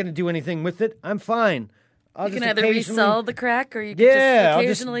 I'm not going to do anything with it. I'm fine. I'll You just can either occasionally- resell the crack or you can Yeah, just I'll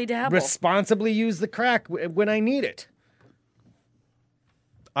occasionally dabble. responsibly use the crack when I need it."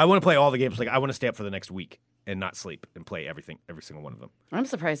 I want to play all the games. Like, I want to stay up for the next week and not sleep and play every single one of them. I'm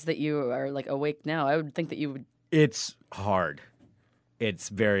surprised that you are like awake now. I would think that you would. It's hard. It's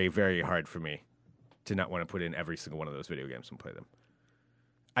very, very hard for me to not want to put in every single one of those video games and play them.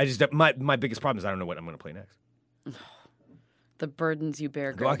 I just my biggest problem is I don't know what I'm going to play next. The burdens you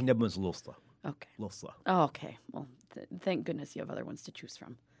bear, The Greg. Walking Dead was a little slow. Okay. A little slow. Oh, okay. Well, thank goodness you have other ones to choose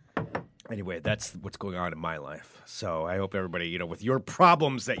from. Anyway, that's what's going on in my life. So I hope everybody, with your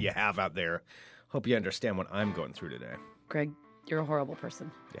problems that you have out there, hope you understand what I'm going through today. Greg, you're a horrible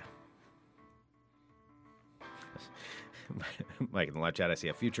person. Yeah. Mike in the live chat, I see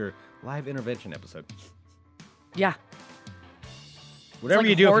a future live intervention episode. Yeah. Whatever like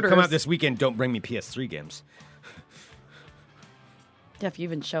you do, if you come hoarders. out this weekend, don't bring me PS3 games. Yeah, if you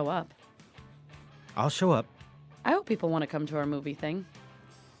even show up. I'll show up. I hope people want to come to our movie thing.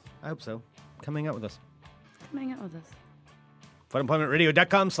 I hope so. Come hang out with us. Come hang out with us.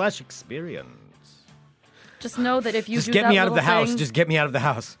 funemploymentradio.com/experience. Just know that if you Just do get that me out of the little house. thing, Just get me out of the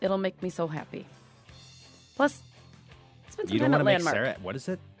house. it'll make me so happy. Plus, spend some You don't time want at to make Landmark. Sarah... What is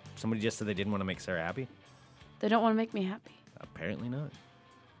it? Somebody just said they didn't want to make Sarah happy? They don't want to make me happy. Apparently not.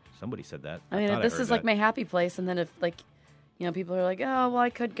 Somebody said that. I mean, thought if this heard is like that. my happy place, and then if people are like, "Oh, well, I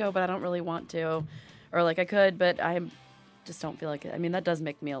could go, but I don't really want to," or like I could, but I just don't feel like it. I mean, that does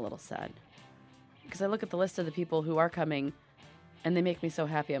make me a little sad because I look at the list of the people who are coming, and they make me so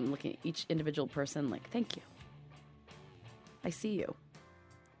happy. I'm looking at each individual person like, "Thank you. I see you.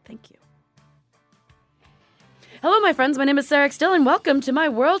 Thank you." Hello, my friends. My name is Sarah Still, and welcome to my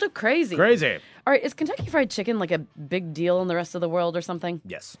world of crazy. Crazy. All right, is Kentucky Fried Chicken like a big deal in the rest of the world or something?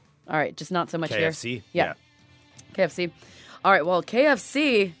 Yes. All right, just not so much here. KFC? Yeah. KFC. All right, well,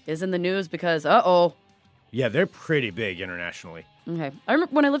 KFC is in the news because, Yeah, they're pretty big internationally. Okay. I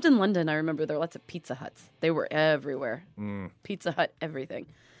remember when I lived in London, I remember there were lots of Pizza Huts. They were everywhere. Pizza Hut, everything.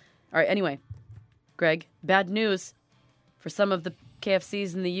 All right, anyway. Greg, bad news for some of the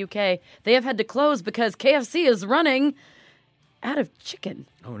KFCs in the UK. They have had to close because KFC is running out of chicken.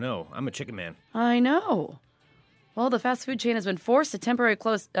 Oh, no. I'm a chicken man. I know. Well, the fast food chain has been forced to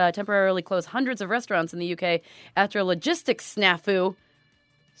temporarily close hundreds of restaurants in the UK after a logistics snafu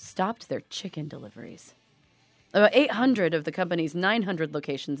stopped their chicken deliveries. About 800 of the company's 900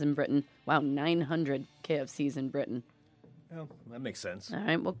 locations in Britain. Wow, 900 KFCs in Britain. Well, that makes sense. All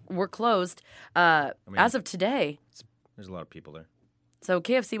right, well, we're closed as of today. There's a lot of people there. So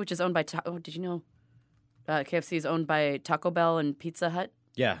KFC, which is owned by did you know KFC is owned by Taco Bell and Pizza Hut,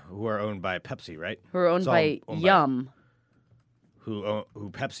 Yeah, who are owned by Pepsi, right? who are owned It's all by owned Yum. Who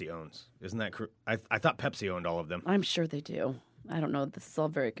Pepsi owns. Isn't that correct? I thought Pepsi owned all of them. I'm sure they do. I don't know. This is all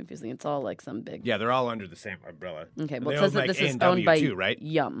very confusing. It's all like some big. Yeah, they're all under the same umbrella. Okay, well, They it says own, that like, this is A&W owned by too, right?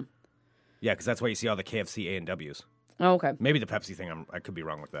 Yum. Yeah, because that's why you see all the KFC A&Ws. Oh, okay. Maybe the Pepsi thing, I could be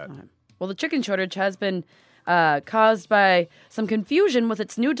wrong with that. Well, the chicken shortage has been caused by some confusion with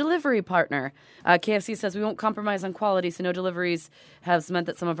its new delivery partner. KFC says we won't compromise on quality, so no deliveries has meant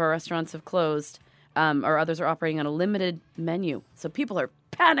that some of our restaurants have closed, or others are operating on a limited menu. So people are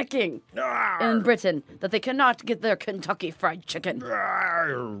panicking in Britain that they cannot get their Kentucky Fried Chicken.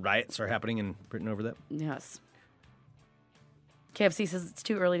 Riots are happening in Britain over that. Yes. KFC says it's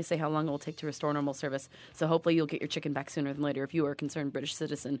too early to say how long it will take to restore normal service, so hopefully you'll get your chicken back sooner than later if you are a concerned British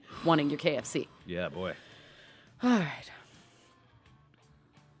citizen wanting your KFC. Yeah, boy. All right.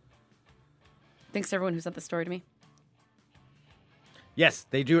 Thanks to everyone who sent the story to me. Yes,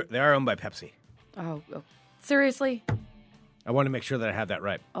 they do. They are owned by Pepsi. Oh, seriously? I want to make sure that I have that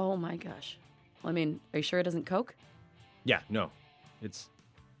right. Oh my gosh. Well, I mean, are you sure it isn't Coke? Yeah, no. It's...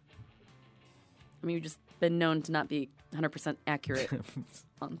 I mean, you've just been known to not be 100% accurate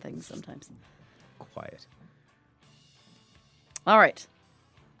on things sometimes. Quiet. All right.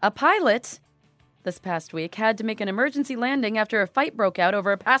 A pilot this past week had to make an emergency landing after a fight broke out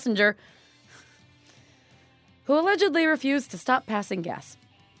over a passenger who allegedly refused to stop passing gas.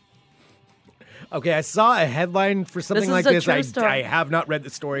 Okay, I saw a headline for something like this. I have not read the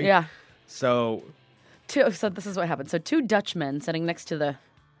story. Yeah. So this is what happened. So 2 Dutchmen sitting next to the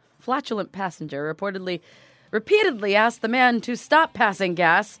flatulent passenger repeatedly asked the man to stop passing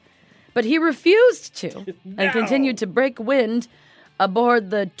gas, but he refused to and continued to break wind aboard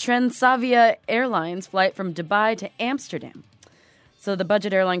the Transavia Airlines flight from Dubai to Amsterdam. So the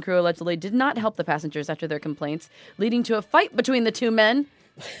budget airline crew allegedly did not help the passengers after their complaints, leading to a fight between the 2 men.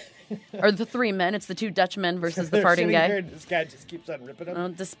 Or the 3 men. It's the 2 Dutchmen versus the farting guy. Here, this guy just keeps on ripping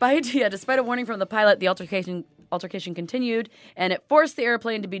them. Despite a warning from the pilot, the altercation continued, and it forced the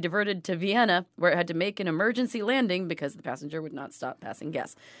airplane to be diverted to Vienna, where it had to make an emergency landing because the passenger would not stop passing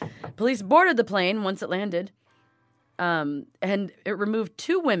gas. Police boarded the plane once it landed, and it removed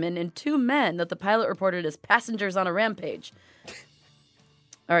 2 women and 2 men that the pilot reported as passengers on a rampage.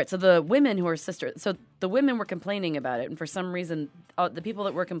 All right, so the women who were sisters, so the women were complaining about it, and for some reason, the people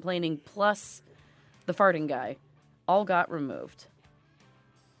that were complaining plus the farting guy all got removed.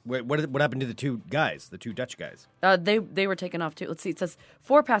 Wait, what happened to the 2 guys, the 2 Dutch guys? They were taken off too. Let's see, it says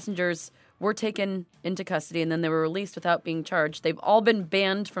 4 passengers were taken into custody, and then they were released without being charged. They've all been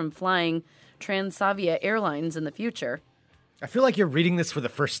banned from flying Transavia Airlines in the future. I feel like you're reading this for the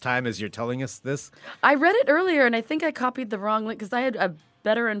first time as you're telling us this. I read it earlier, and I think I copied the wrong link because I had a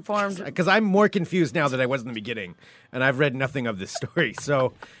better informed... Because I'm more confused now than I was in the beginning, and I've read nothing of this story.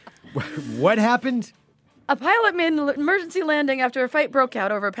 So, what happened? A pilot made an emergency landing after a fight broke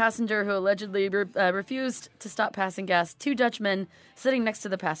out over a passenger who allegedly refused to stop passing gas. 2 Dutchmen sitting next to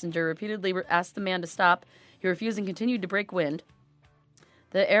the passenger repeatedly asked the man to stop. He refused and continued to break wind.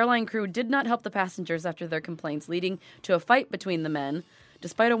 The airline crew did not help the passengers after their complaints, leading to a fight between the men.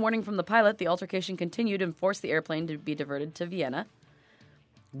 Despite a warning from the pilot, the altercation continued and forced the airplane to be diverted to Vienna.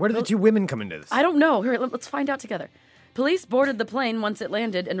 Where did the 2 women come into this? I don't know. Here, let's find out together. Police boarded the plane once it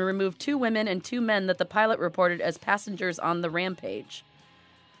landed and removed 2 women and 2 men that the pilot reported as passengers on the rampage.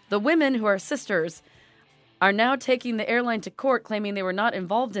 The women, who are sisters, are now taking the airline to court, claiming they were not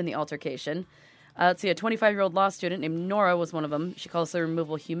involved in the altercation. Let's see, a 25-year-old law student named Nora was one of them. She calls the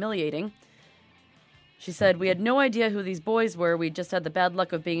removal humiliating. She said, "We had no idea who these boys were. We just had the bad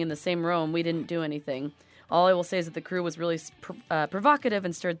luck of being in the same room. We didn't do anything. All I will say is that the crew was really provocative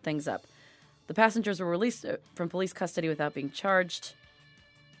and stirred things up. The passengers were released from police custody without being charged."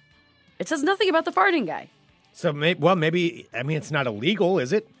 It says nothing about the farting guy. So, maybe, I mean, it's not illegal,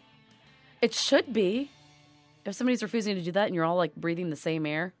 is it? It should be. If somebody's refusing to do that and you're all, like, breathing the same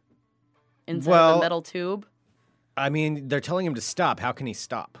air inside of a metal tube. I mean, they're telling him to stop. How can he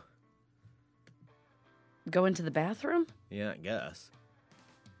stop? Go into the bathroom? Yeah, I guess.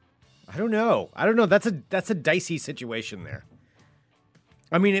 I don't know. That's a dicey situation there.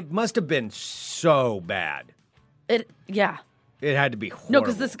 I mean, it must have been so bad. Yeah. It had to be horrible. No,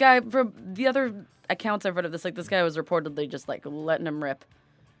 because this guy, from the other accounts I've read of this, like, this guy was reportedly just, like, letting him rip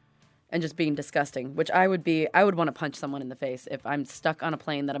and just being disgusting, which I would want to punch someone in the face if I'm stuck on a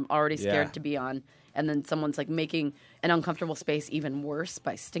plane that I'm already scared to be on, and then someone's, like, making an uncomfortable space even worse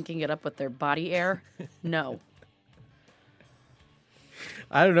by stinking it up with their body air. No.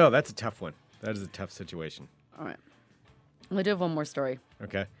 I don't know. That's a tough one. That is a tough situation. All right. I do have one more story.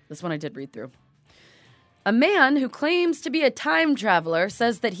 Okay. This one I did read through. A man who claims to be a time traveler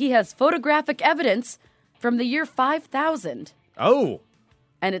says that he has photographic evidence from the year 5000. Oh.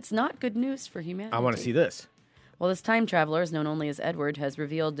 And it's not good news for humanity. I want to see this. Well, this time traveler, known only as Edward, has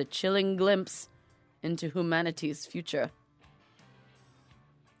revealed a chilling glimpse into humanity's future.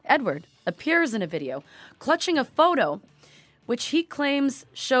 Edward appears in a video clutching a photo which he claims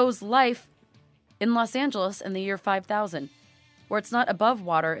shows life in Los Angeles in the year 5000, where it's not above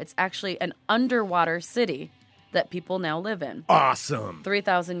water, it's actually an underwater city that people now live in. Awesome.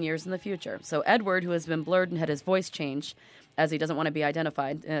 3,000 years in the future. So Edward, who has been blurred and had his voice changed, as he doesn't want to be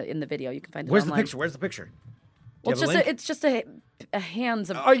identified in the video. You can find it Where's online. the picture? Where's the picture? Well, it's just a hands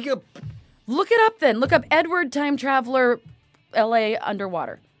of... Are you... Look it up then. Look up Edward Time Traveler LA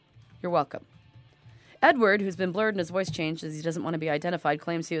underwater. You're welcome. Edward, who's been blurred and his voice changed as he doesn't want to be identified,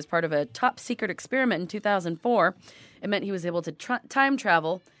 claims he was part of a top-secret experiment in 2004. It meant he was able to time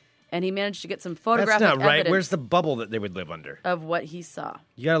travel, and he managed to get some photographic evidence. That's not right. evidence Where's the bubble that they would live under? of what he saw.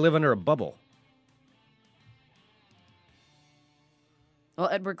 You gotta live under a bubble. Well,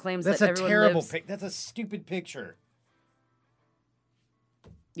 Edward claims That's that a everyone terrible lives... That's a stupid picture.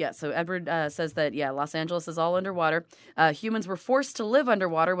 Yeah, so Edward says that, Los Angeles is all underwater. Humans were forced to live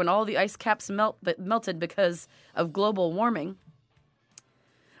underwater when all the ice caps melted because of global warming.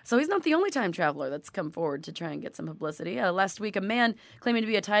 So he's not the only time traveler that's come forward to try and get some publicity. Last week, a man claiming to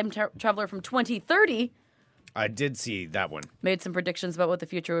be a time traveler from 2030 I did see that one. made some predictions about what the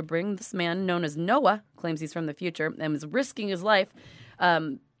future would bring. This man, known as Noah, claims he's from the future and is risking his life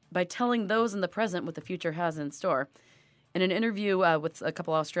by telling those in the present what the future has in store. In an interview with a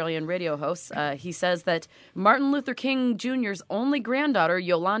couple Australian radio hosts, he says that Martin Luther King Jr.'s only granddaughter,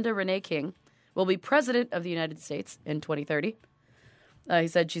 Yolanda Renee King, will be president of the United States in 2030. He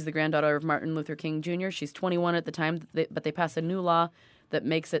said she's the granddaughter of Martin Luther King Jr. She's 21 at the time, but they passed a new law that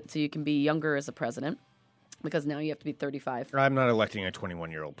makes it so you can be younger as a president because now you have to be 35. I'm not electing a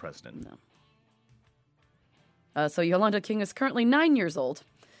 21-year-old president. No. So Yolanda King is currently 9 years old.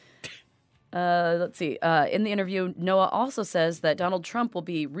 Let's see. In the interview, Noah also says that Donald Trump will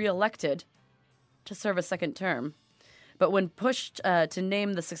be reelected to serve a second term. But when pushed to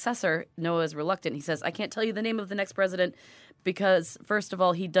name the successor, Noah is reluctant. He says, I can't tell you the name of the next president because, first of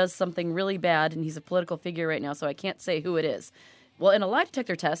all, he does something really bad and he's a political figure right now, so I can't say who it is. Well, in a lie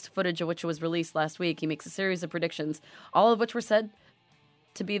detector test, footage of which was released last week, he makes a series of predictions, all of which were said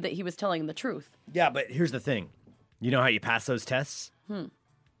to be that he was telling the truth. Yeah, but here's the thing. You know how you pass those tests?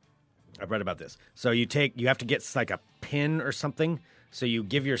 I've read about this. So you have to get like a pin or something. So you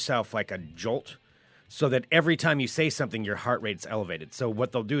give yourself like a jolt so that every time you say something, your heart rate's elevated. So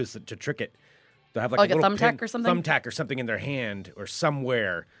what they'll do is to trick it. They'll have like a little thumbtack or something? Thumbtack or something in their hand or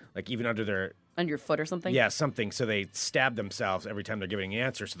somewhere, like even under their... On your foot or something? Yeah, something. So they stab themselves every time they're giving an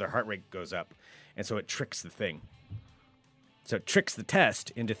answer so their heart rate goes up. And so it tricks the thing. So it tricks the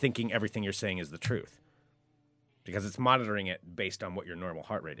test into thinking everything you're saying is the truth. Because it's monitoring it based on what your normal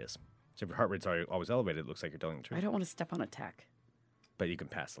heart rate is. So if your heart rate's always elevated, it looks like you're telling the truth. I don't want to step on a tack. But you can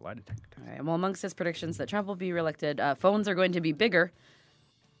pass the lie detector test. All right. Well, amongst his predictions that Trump will be reelected, phones are going to be bigger.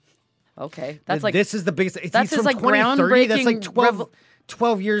 Okay. That's like... This is the biggest... That's he's his, from 2030. That's like groundbreaking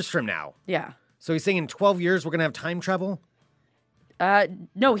 12 years from now. Yeah. So he's saying in 12 years we're going to have time travel?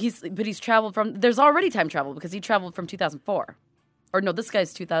 No, he's traveled from... There's already time travel because he traveled from 2004. Or no, this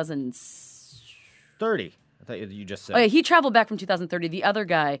guy's 2030. I thought you just said... Oh, yeah, he traveled back from 2030. The other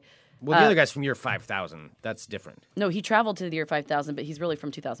guy... Well, the other guy's from year 5000. That's different. No, he traveled to the year 5000, but he's really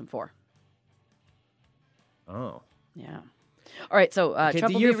from 2004. Oh. Yeah. All right, so Okay,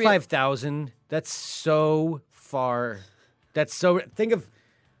 Trump the will year be... 5000, that's so far... That's so... Think of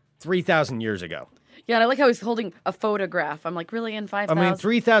 3,000 years ago. Yeah, and I like how he's holding a photograph. I'm like, really, in 5,000? I mean,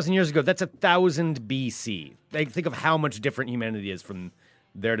 3,000 years ago, that's 1,000 BC. Like, think of how much different humanity is from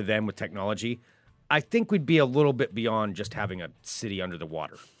there to then with technology. I think we'd be a little bit beyond just having a city under the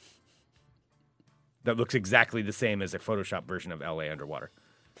water. That looks exactly the same as a Photoshop version of LA underwater.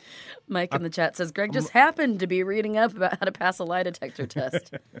 Mike in the chat says, Greg just happened to be reading up about how to pass a lie detector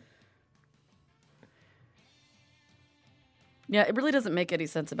test. Yeah, it really doesn't make any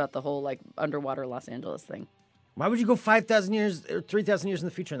sense about the whole, like, underwater Los Angeles thing. Why would you go 5,000 years or 3,000 years in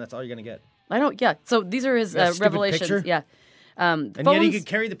the future and that's all you're going to get? I don't, yeah. So these are his revelations. Picture? Yeah. And yet he could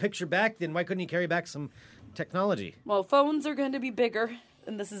carry the picture back, then why couldn't he carry back some technology? Well, phones are going to be bigger,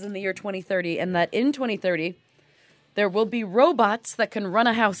 and this is in the year 2030, and that in 2030, there will be robots that can run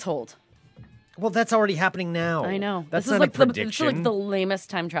a household. Well, that's already happening now. I know. That's this not is like a prediction. This is like the lamest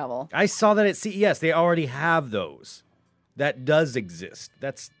time travel. I saw that at CES. They already have those. That does exist.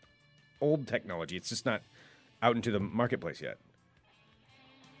 That's old technology. It's just not out into the marketplace yet.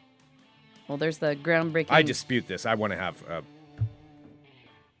 Well, there's the groundbreaking... I dispute this. I want to have...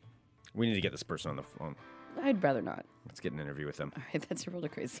 we need to get this person on the phone. I'd rather not. Let's get an interview with them. All right, that's really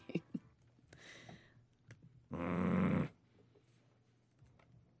crazy.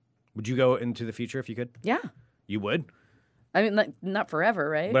 Would you go into the future if you could? Yeah. You would? I mean, not forever,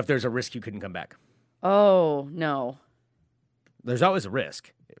 right? But if there's a risk you couldn't come back? Oh, no. There's always a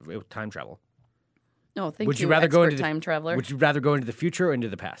risk with time travel. No, thank would you, you rather go into time traveler. Would you rather go into the future or into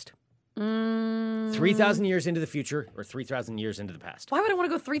the past? 3,000 years into the future or 3,000 years into the past? Why would I want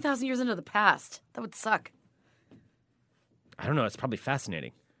to go 3,000 years into the past? That would suck. I don't know. It's probably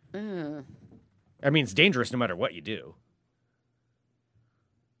fascinating. I mean, it's dangerous no matter what you do.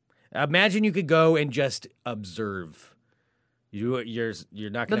 Imagine you could go and just observe. You're not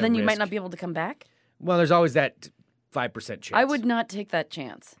going to. But then you might not be able to come back. Well, there's always that 5% chance. I would not take that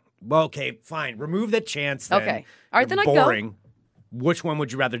chance. Well, okay, fine. Remove that chance. Then. Okay. All right, then I boring. go. Which one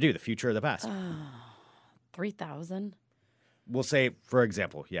would you rather do, the future or the past? 3,000. we'll say, for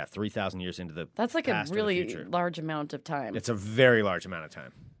example, 3,000 years into the That's like a past or the really future. large amount of time. It's a very large amount of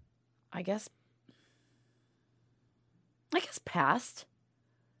time. I guess past.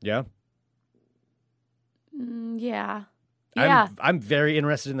 Yeah? Yeah. Yeah. I'm very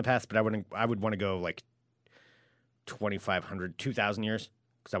interested in the past, but I would want to go like 2,500, 2,000 years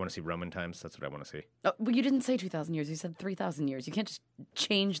because I want to see Roman times. That's what I want to see. Oh, well, you didn't say 2,000 years. You said 3,000 years. You can't just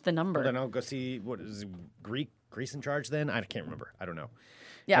change the number. Well, then I'll go see, what is Greece in charge then? I can't remember. I don't know.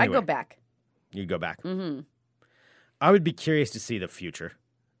 Yeah, Anyway. I'd go back. You go back. Mm-hmm. I would be curious to see the future.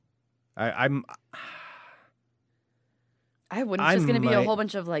 I wouldn't. It's just going to be a might- whole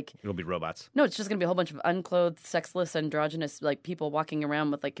bunch of like. It'll be robots. No, it's just going to be a whole bunch of unclothed, sexless, androgynous like people walking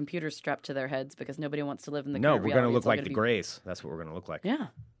around with like computers strapped to their heads because nobody wants to live in the. No, current we're going to reality. look It's all like gonna the be- Greys. That's what we're going to look like. Yeah,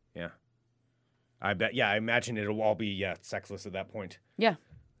 Yeah. I bet. Yeah, I imagine it'll all be sexless at that point. yeah.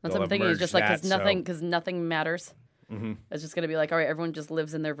 That's They'll what I'm thinking. It's merge just like that, because nothing matters. Mm-hmm. It's just going to be like, all right, everyone just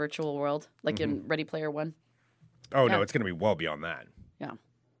lives in their virtual world, like in Ready Player One. Oh Yeah. no, it's going to be well beyond that. Yeah.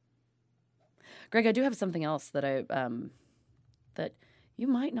 Greg, I do have something else that that you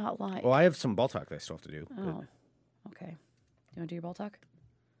might not like. Well, I have some ball talk that I still have to do. but- Oh, okay. You want to do your ball talk?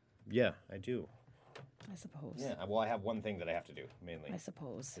 Yeah, I do. I suppose. Yeah. Well, I have one thing that I have to do mainly. I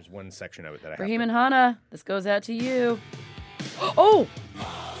suppose. There's one section of it that I Raheem have and to. Hannah, this goes out to you. Oh,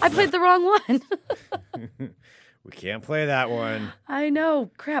 I played the wrong one. We can't play that one. I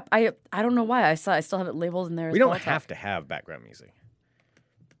know. Crap. I don't know why. I still have it labeled in there. As We don't ball talk. have to have background music.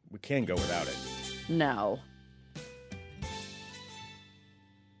 We can go without it. No.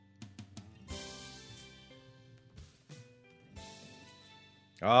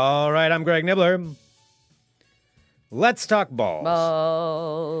 All right, I'm Greg Nibbler. Let's talk balls.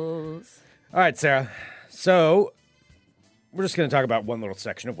 Balls. All right, Sarah. So we're just going to talk about one little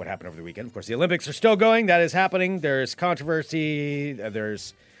section of what happened over the weekend. Of course, the Olympics are still going. That is happening. There's controversy.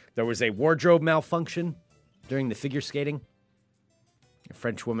 There was a wardrobe malfunction during the figure skating. A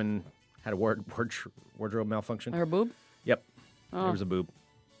French woman had a wardrobe malfunction. Her boob? Yep. Oh. There was a boob,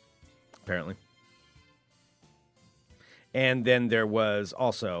 apparently. And then there was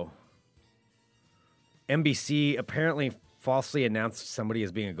also NBC apparently falsely announced somebody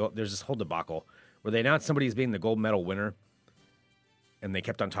as being a gold. There's this whole debacle where they announced somebody as being the gold medal winner, and they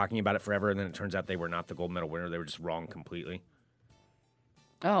kept on talking about it forever, and then it turns out they were not the gold medal winner. They were just wrong completely.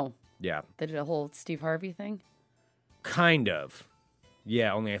 Oh. Yeah. They did a whole Steve Harvey thing? Kind of.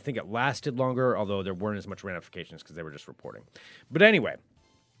 Yeah, only I think it lasted longer, although there weren't as much ramifications because they were just reporting. But anyway,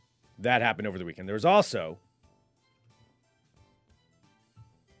 that happened over the weekend. There was also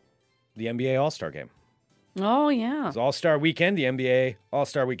the NBA All-Star Game. Oh, yeah. It was All-Star Weekend, the NBA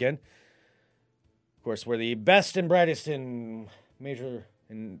All-Star Weekend. Of course, where the best and brightest in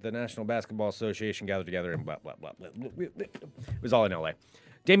the National Basketball Association gathered together and blah, blah, blah, blah, blah, blah, blah. It was all in L.A.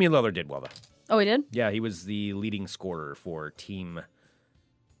 Damian Lillard did well, though. Oh, he did? Yeah, he was the leading scorer for Team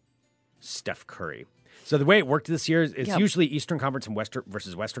Steph Curry. So the way it worked this year is usually Eastern Conference and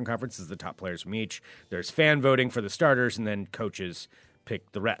Western Conference is the top players from each. There's fan voting for the starters, and then coaches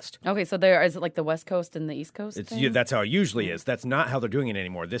pick the rest. Okay, so is it like the West Coast and the East Coast thing? That's how it usually is. That's not how they're doing it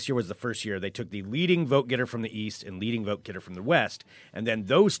anymore. This year was the first year they took the leading vote getter from the East and leading vote getter from the West, and then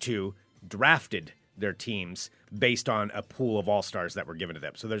those two drafted their teams based on a pool of all-stars that were given to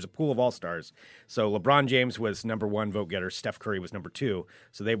them. So there's a pool of all-stars. So LeBron James was number one vote getter. Steph Curry was number two.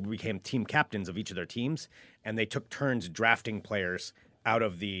 So they became team captains of each of their teams, and they took turns drafting players out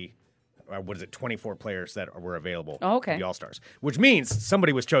of the 24 players that were available for the All-Stars, which means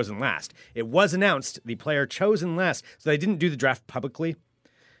somebody was chosen last. It was announced the player chosen last, so they didn't do the draft publicly,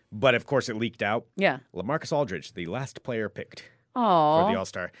 but of course it leaked out. Yeah. LaMarcus Aldridge, the last player picked Aww. for the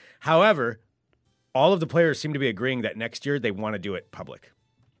All-Star. However, all of the players seem to be agreeing that next year they want to do it public.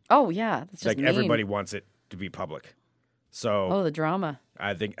 Oh, yeah. That's just Like mean. everybody wants it to be public. So Oh, the drama.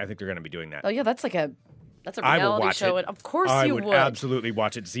 I think they're going to be doing that. Oh, yeah, that's a I will reality watch show. it. And of course I you would would. absolutely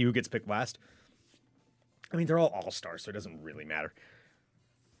watch it to see who gets picked last. I mean, they're all stars, so it doesn't really matter.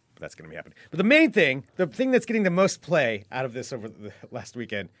 But that's going to be happening. But the main thing, the thing that's getting the most play out of this over the last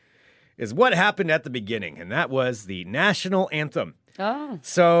weekend is what happened at the beginning, and that was the national anthem. Oh.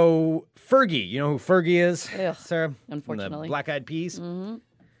 So Fergie, you know who Fergie is, Ugh, Sarah? unfortunately. From the Black Eyed Peas. Mm-hmm.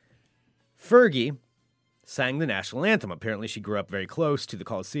 Fergie sang the national anthem. Apparently, she grew up very close to the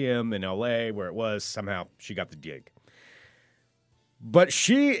Coliseum in L.A., where it was. Somehow, she got the gig. But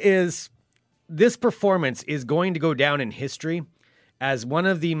this performance is going to go down in history as one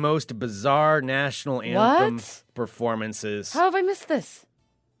of the most bizarre national anthem performances How have I missed this?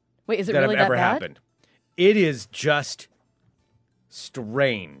 Wait, is it that really have ever that bad? happened. It is just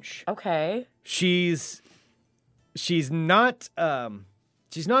strange. Okay. She's she's not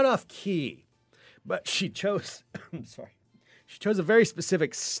off key, but she chose. I'm sorry, she chose a very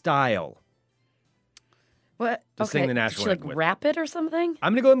specific style. What? To sing the national Did she anthem with. rap it or something?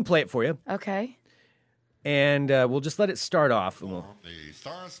 I'm gonna go ahead and play it for you, Okay. and we'll just let it start off. And The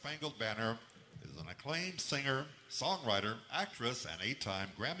Star Spangled Banner is an acclaimed singer, songwriter, actress, and 8-time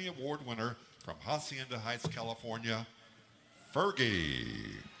Grammy Award winner from Hacienda Heights, California, Fergie.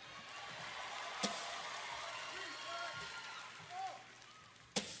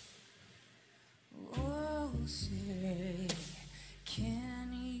 Oh, say, can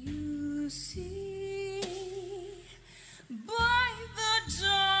you see by the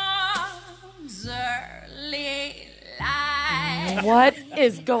dawn's early light What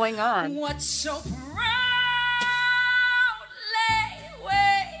is going on? what so proudly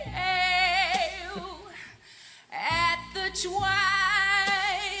wave at the twilight's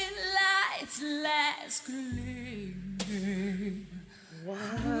last gleam?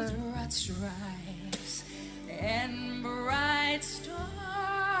 With broad stripes and bright stars.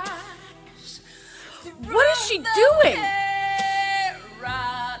 What is she doing?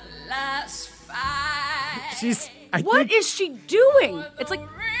 Perilous fight. she's. I What think is she doing? It's like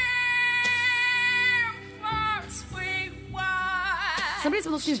Ramparts we watch somebody's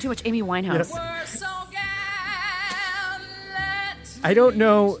been listening to too much Amy Winehouse. were so gallant. I don't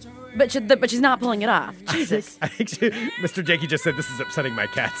know. But she's not pulling it off. Jesus. I think Mr. Jakey just said this is upsetting my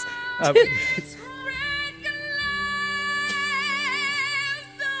cats.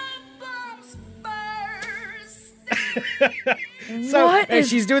 So What and is-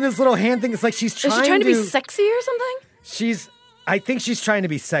 she's doing this little hand thing. It's like she's Is trying she trying to be sexy or something? I think she's trying to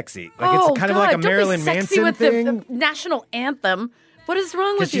be sexy. Like oh, it's kind God, of like a don't be Marilyn sexy Manson with thing. the national anthem. What is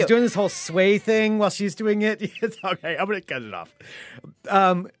wrong Because with you? she's doing this whole sway thing while she's doing it. It's okay. I'm going to cut it off.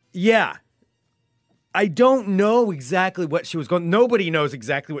 Yeah. I don't know exactly what she was going. Nobody knows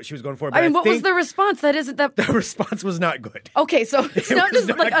exactly what she was going for. But I mean, what was think the response? That isn't that. the response was not good. Okay, so it's It not was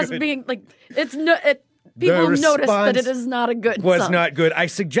just like not us good. being like it's no. People notice that it is not a good was song. not good. I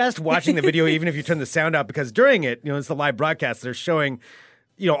suggest watching the video even if you turn the sound out because during it, it's the live broadcast. They're showing,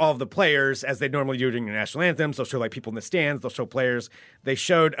 all of the players as they normally do during the national anthems. They'll show like people in the stands. They'll show players. They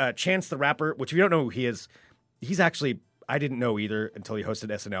showed Chance the Rapper, which if you don't know who he is, he's actually I didn't know either until he hosted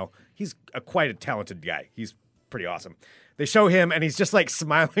SNL. He's quite a talented guy. He's pretty awesome. They show him and he's just like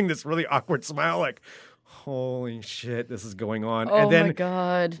smiling this really awkward smile, like. Holy shit, this is going on. Oh and then my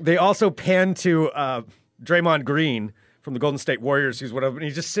God. They also pan to Draymond Green from the Golden State Warriors, who's one of them, and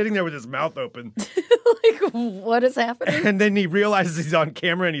he's just sitting there with his mouth open. Like, what is happening? And then he realizes he's on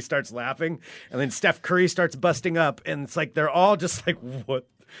camera and he starts laughing. And then Steph Curry starts busting up. And it's like they're all just like, what?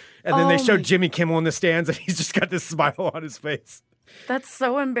 And then they show Jimmy Kimmel in the stands and he's just got this smile on his face. That's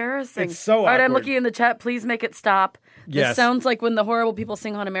so embarrassing. It's so All right, I'm awkward. looking in the chat. Please make it stop. Yes. This sounds like when the horrible people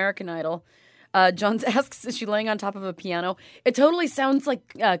sing on American Idol. Jones asks, is she laying on top of a piano? It totally sounds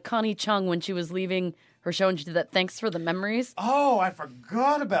like Connie Chung when she was leaving her show and she did that Thanks for the Memories. Oh, I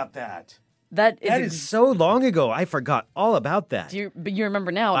forgot about that. That That is so long ago. I forgot all about that. But you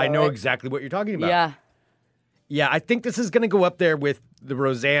remember now, I though, know right? exactly what you're talking about. Yeah. Yeah, I think this is going to go up there with the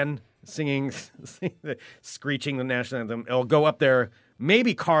Roseanne singing, screeching the national anthem. It'll go up there.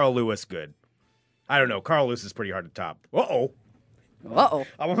 Maybe Carl Lewis good. I don't know. Carl Lewis is pretty hard to top. Uh-oh. Uh-oh.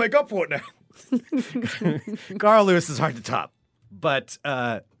 I'm going to make up for it now. Carl Lewis is hard to top. But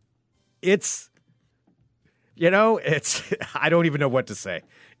it's, I don't even know what to say.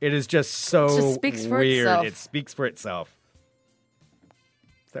 It is just so It just speaks for weird. itself. It speaks for itself.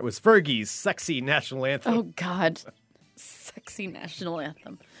 That was Fergie's sexy national anthem. Oh, God. Sexy national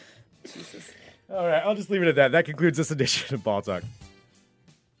anthem. Jesus. All right, I'll just leave it at that. That concludes this edition of Ball Talk.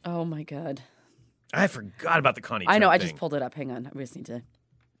 Oh, my God. I forgot about the Connie I know. Chung I thing. just pulled it up. Hang on. We just need to.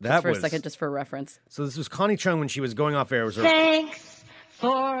 that For was a second, just for reference. So this was Connie Chung when she was going off air. It was her, Thanks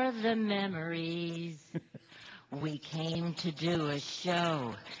for the memories. We came to do a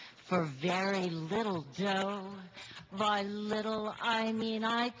show for very little dough. By little, I mean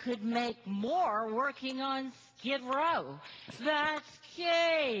I could make more working on Skid Row. That's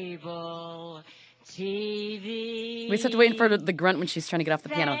cable TV. We just have to wait for the grunt when she's trying to get off the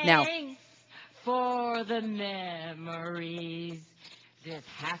piano. Now. Thanks for the memories. This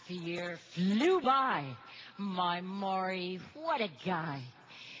half a year flew by. My Maury, what a guy.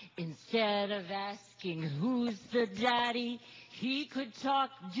 Instead of asking who's the daddy, he could talk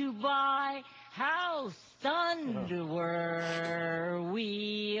Dubai. How stunned were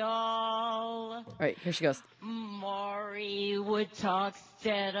we all? All right, here she goes. Maury would talk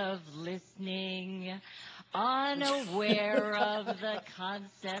instead of listening. unaware of the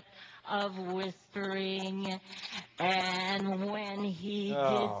concept of whispering. And when he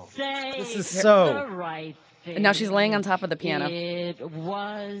did say this is so- the right thing, And now she's laying on top of the piano. it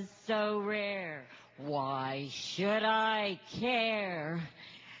was so rare. Why should I care?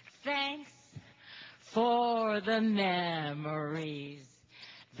 Thanks for the memories.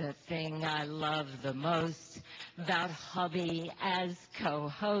 The thing I love the most about hubby as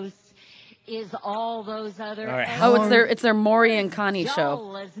co-host is all those other All right, Oh, it's their Maury and Connie show.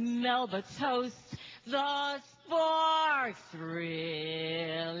 dull as Melba toast. The sparks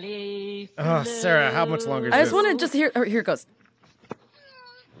really Oh, Sarah, how much longer is I just this? want to just hear. Oh, here it goes.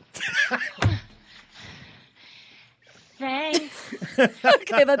 Thanks.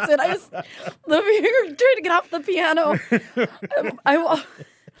 Okay, that's it. I just over here trying to get off the piano.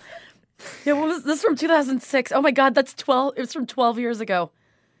 Yeah, what was this from 2006? Oh my God, that's 12. It was from 12 years ago.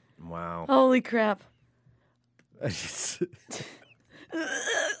 Wow. Holy crap!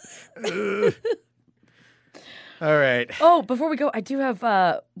 All right. Oh, before we go, I do have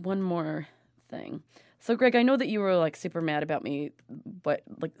one more thing. So, Greg, I know that you were like super mad about me, but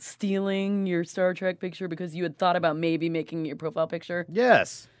like stealing your Star Trek picture because you had thought about maybe making your profile picture.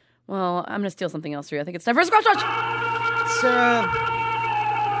 Yes. Well, I'm gonna steal something else for you. I think it's time for a Squatch Watch. Sarah,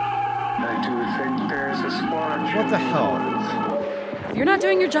 I do think there's a squatch. what the hell? If you're not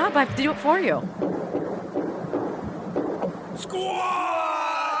doing your job, I have to do it for you.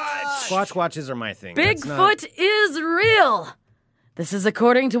 Squatch watches are my thing. That's Bigfoot is real. This is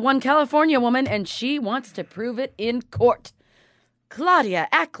according to one California woman, and she wants to prove it in court. Claudia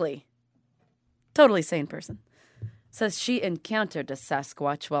Ackley, totally sane person, says she encountered a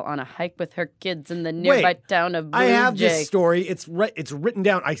Sasquatch while on a hike with her kids in the nearby town of Blue I have Jay. this story. It's written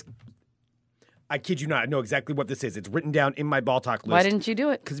down. I kid you not. I know exactly what this is. It's written down in my ball talk list. Why didn't you do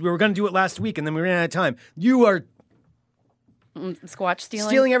it? Because we were going to do it last week, and then we ran out of time. You are Squatch stealing?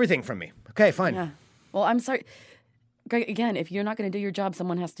 stealing everything from me. Okay, fine. Yeah. Well, I'm sorry. Greg, again, if you're not going to do your job,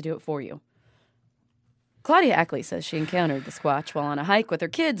 someone has to do it for you. Claudia Ackley says she encountered the Squatch while on a hike with her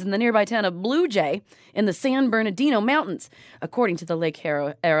kids in the nearby town of Blue Jay in the San Bernardino Mountains. According to the Lake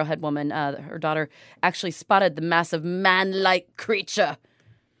Arrowhead woman, her daughter actually spotted the massive man-like creature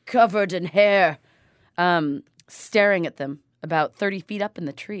covered in hair, staring at them about 30 feet up in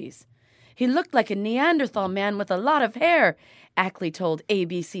the trees. He looked like a Neanderthal man with a lot of hair, Ackley told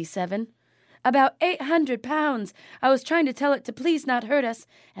ABC7. About 800 pounds. I was trying to tell it to please not hurt us,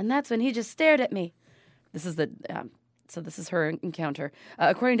 and that's when he just stared at me. This is this is her encounter.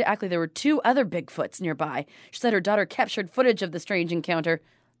 According to Ackley, there were 2 other Bigfoots nearby. She said her daughter captured footage of the strange encounter.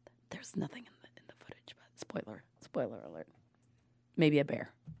 There's nothing in the footage, but spoiler alert. Maybe a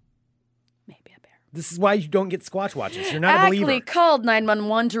bear. This is why you don't get Squatch watches. You're not a Ackley believer. called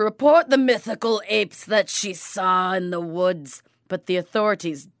 911 to report the mythical apes that she saw in the woods, but the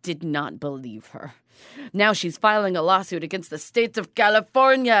authorities did not believe her. Now she's filing a lawsuit against the states of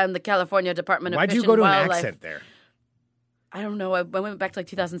California and the California Department of Why'd Fish you and go to an Wildlife. accent there? I don't know. I went back to like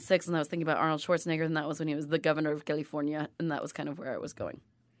 2006, and I was thinking about Arnold Schwarzenegger, and that was when he was the governor of California, and that was kind of where I was going.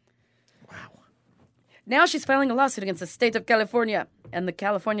 Wow. Now she's filing a lawsuit against the state of California and the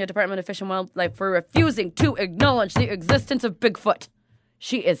California Department of Fish and Wildlife for refusing to acknowledge the existence of Bigfoot.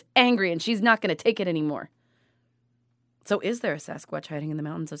 She is angry, and she's not going to take it anymore. So is there a Sasquatch hiding in the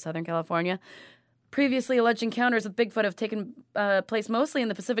mountains of Southern California? Previously alleged encounters with Bigfoot have taken place mostly in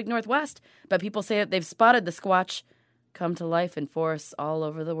the Pacific Northwest, but people say that they've spotted the Squatch come to life in forests all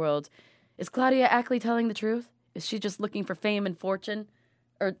over the world. Is Claudia Ackley telling the truth? Is she just looking for fame and fortune?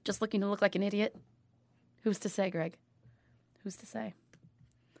 Or just looking to look like an idiot? Who's to say, Greg? Who's to say?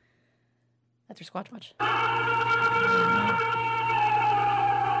 That's your Squatch Watch. I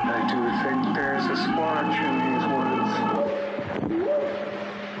do think there's a squatch in these woods.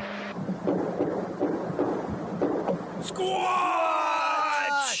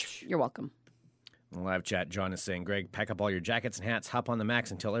 Squatch! You're welcome. In the live chat, John is saying, Greg, pack up all your jackets and hats, hop on the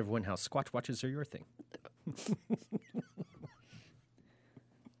Max, and tell everyone how Squatch watches are your thing.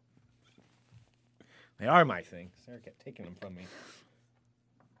 They are my thing. Sarah kept taking them from me.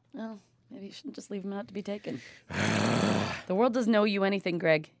 Well, maybe you shouldn't just leave them out to be taken. The world doesn't owe you anything,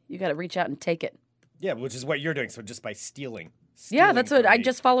 Greg. You got to reach out and take it. Yeah, which is what you're doing. So just by stealing Yeah, that's what from I me.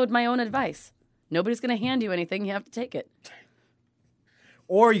 just followed my own advice. Nobody's going to hand you anything. You have to take it.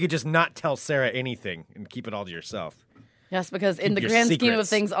 Or you could just not tell Sarah anything and keep it all to yourself. Yes, because in the your grand scheme of secrets.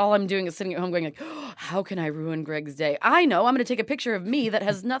 things, all I'm doing is sitting at home going like, oh, how can I ruin Greg's day? I know. I'm going to take a picture of me that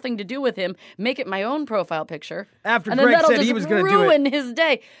has nothing to do with him, make it my own profile picture. After and then Greg that'll said just he was gonna do it. ruin his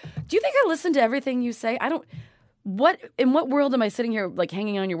day. Do you think I listen to everything you say? I don't. in what world am I sitting here like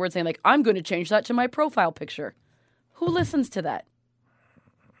hanging on your word saying like I'm going to change that to my profile picture? Who listens to that?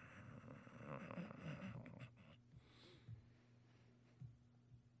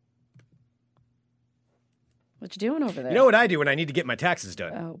 What you doing over there? You know what I do when I need to get my taxes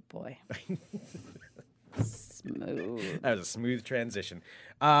done? Oh boy. Smooth. That was a smooth transition.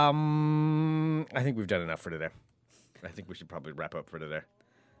 I think we've done enough for today. I think we should probably wrap up for today.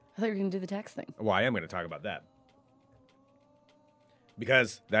 I thought you were going to do the tax thing. Well, I am going to talk about that.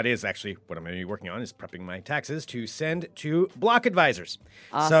 Because that is actually what I'm going to be working on is prepping my taxes to send to Block Advisors.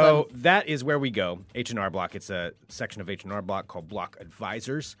 Awesome. So that is where we go. H&R Block. It's a section of H&R Block called Block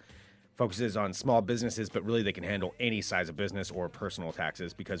Advisors. Focuses on small businesses, but really they can handle any size of business or personal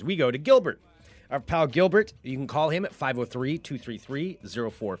taxes because we go to Gilbert. Our pal Gilbert, you can call him at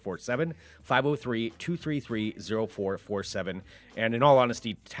 503-233-0447, 503-233-0447. And in all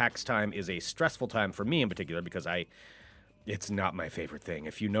honesty, tax time is a stressful time for me in particular because it's not my favorite thing.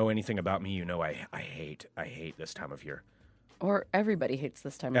 If you know anything about me, you know I hate this time of year. Or everybody hates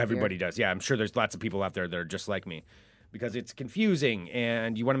this time of year. Everybody does. Yeah, I'm sure there's lots of people out there that are just like me. Because it's confusing,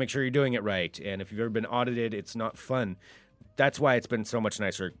 and you want to make sure you're doing it right. And if you've ever been audited, it's not fun. That's why it's been so much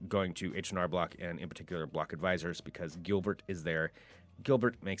nicer going to H&R Block, and in particular Block Advisors, because Gilbert is there.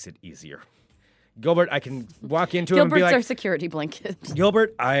 Gilbert makes it easier. Gilbert, I can walk into him and be like... Gilbert's our security blanket.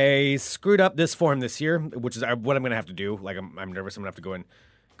 Gilbert, I screwed up this form this year, which is what I'm going to have to do. Like, I'm nervous I'm going to have to go in,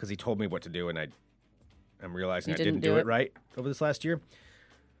 because he told me what to do, and I'm realizing I didn't do it right over this last year.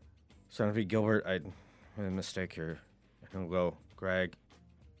 So I'm going to be, Gilbert, I made a mistake here. And go, Greg,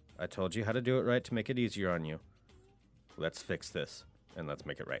 I told you how to do it right to make it easier on you. Let's fix this, and let's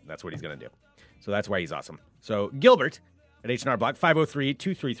make it right. That's what he's going to do. So that's why he's awesome. So Gilbert at H&R Block,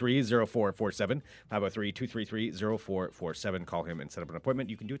 503-233-0447, 503-233-0447. Call him and set up an appointment.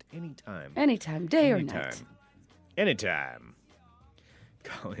 You can do it anytime. Anytime, day or night. Anytime.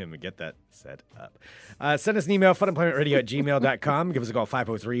 Call him and get that set up. Send us an email, funemploymentradio@gmail.com. Give us a call,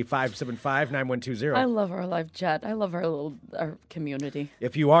 503-575-9120. I love our live chat. I love our community.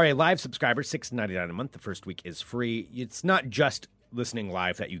 If you are a live subscriber, $6.99 a month. The first week is free. It's not just listening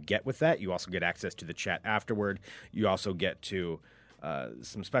live that you get with that. You also get access to the chat afterward. You also get to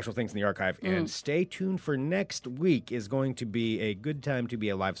some special things in the archive. And stay tuned for next week is going to be a good time to be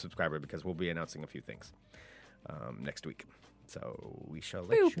a live subscriber because we'll be announcing a few things next week. So we shall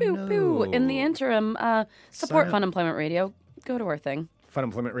let you know. In the interim, support Fun Employment Radio. Go to our thing.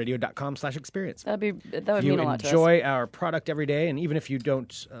 funemploymentradio.com/experience. That would mean a lot to us. If you enjoy our product every day, and even if you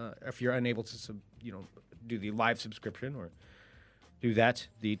don't, if you're unable to, do the live subscription or do that,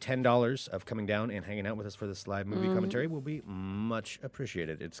 the $10 of coming down and hanging out with us for this live movie commentary will be much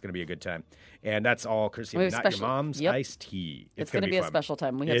appreciated. It's going to be a good time, and that's all courtesy of Not Your Mom's Iced Tea. It's going to be a special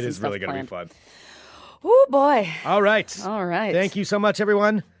time. We have it some is stuff really going to be planned. fun. Oh, boy. All right. All right. Thank you so much,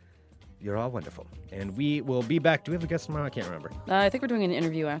 everyone. You're all wonderful. And we will be back. Do we have a guest tomorrow? I can't remember. I think we're doing an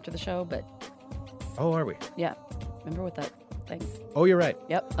interview after the show, but... Oh, are we? Yeah. Remember with that thing? Oh, you're right.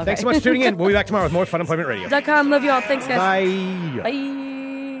 Yep. Okay. Thanks so much for tuning in. We'll be back tomorrow with more Fun Employment Radio. .com. Love you all. Thanks, guys. Bye.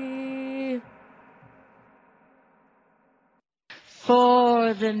 Bye.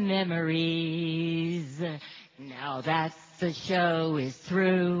 For the memories. Now that the show is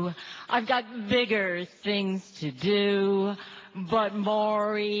through, I've got bigger things to do. But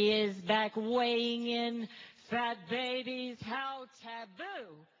Maury is back weighing in. Fat babies, how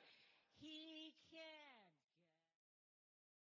taboo.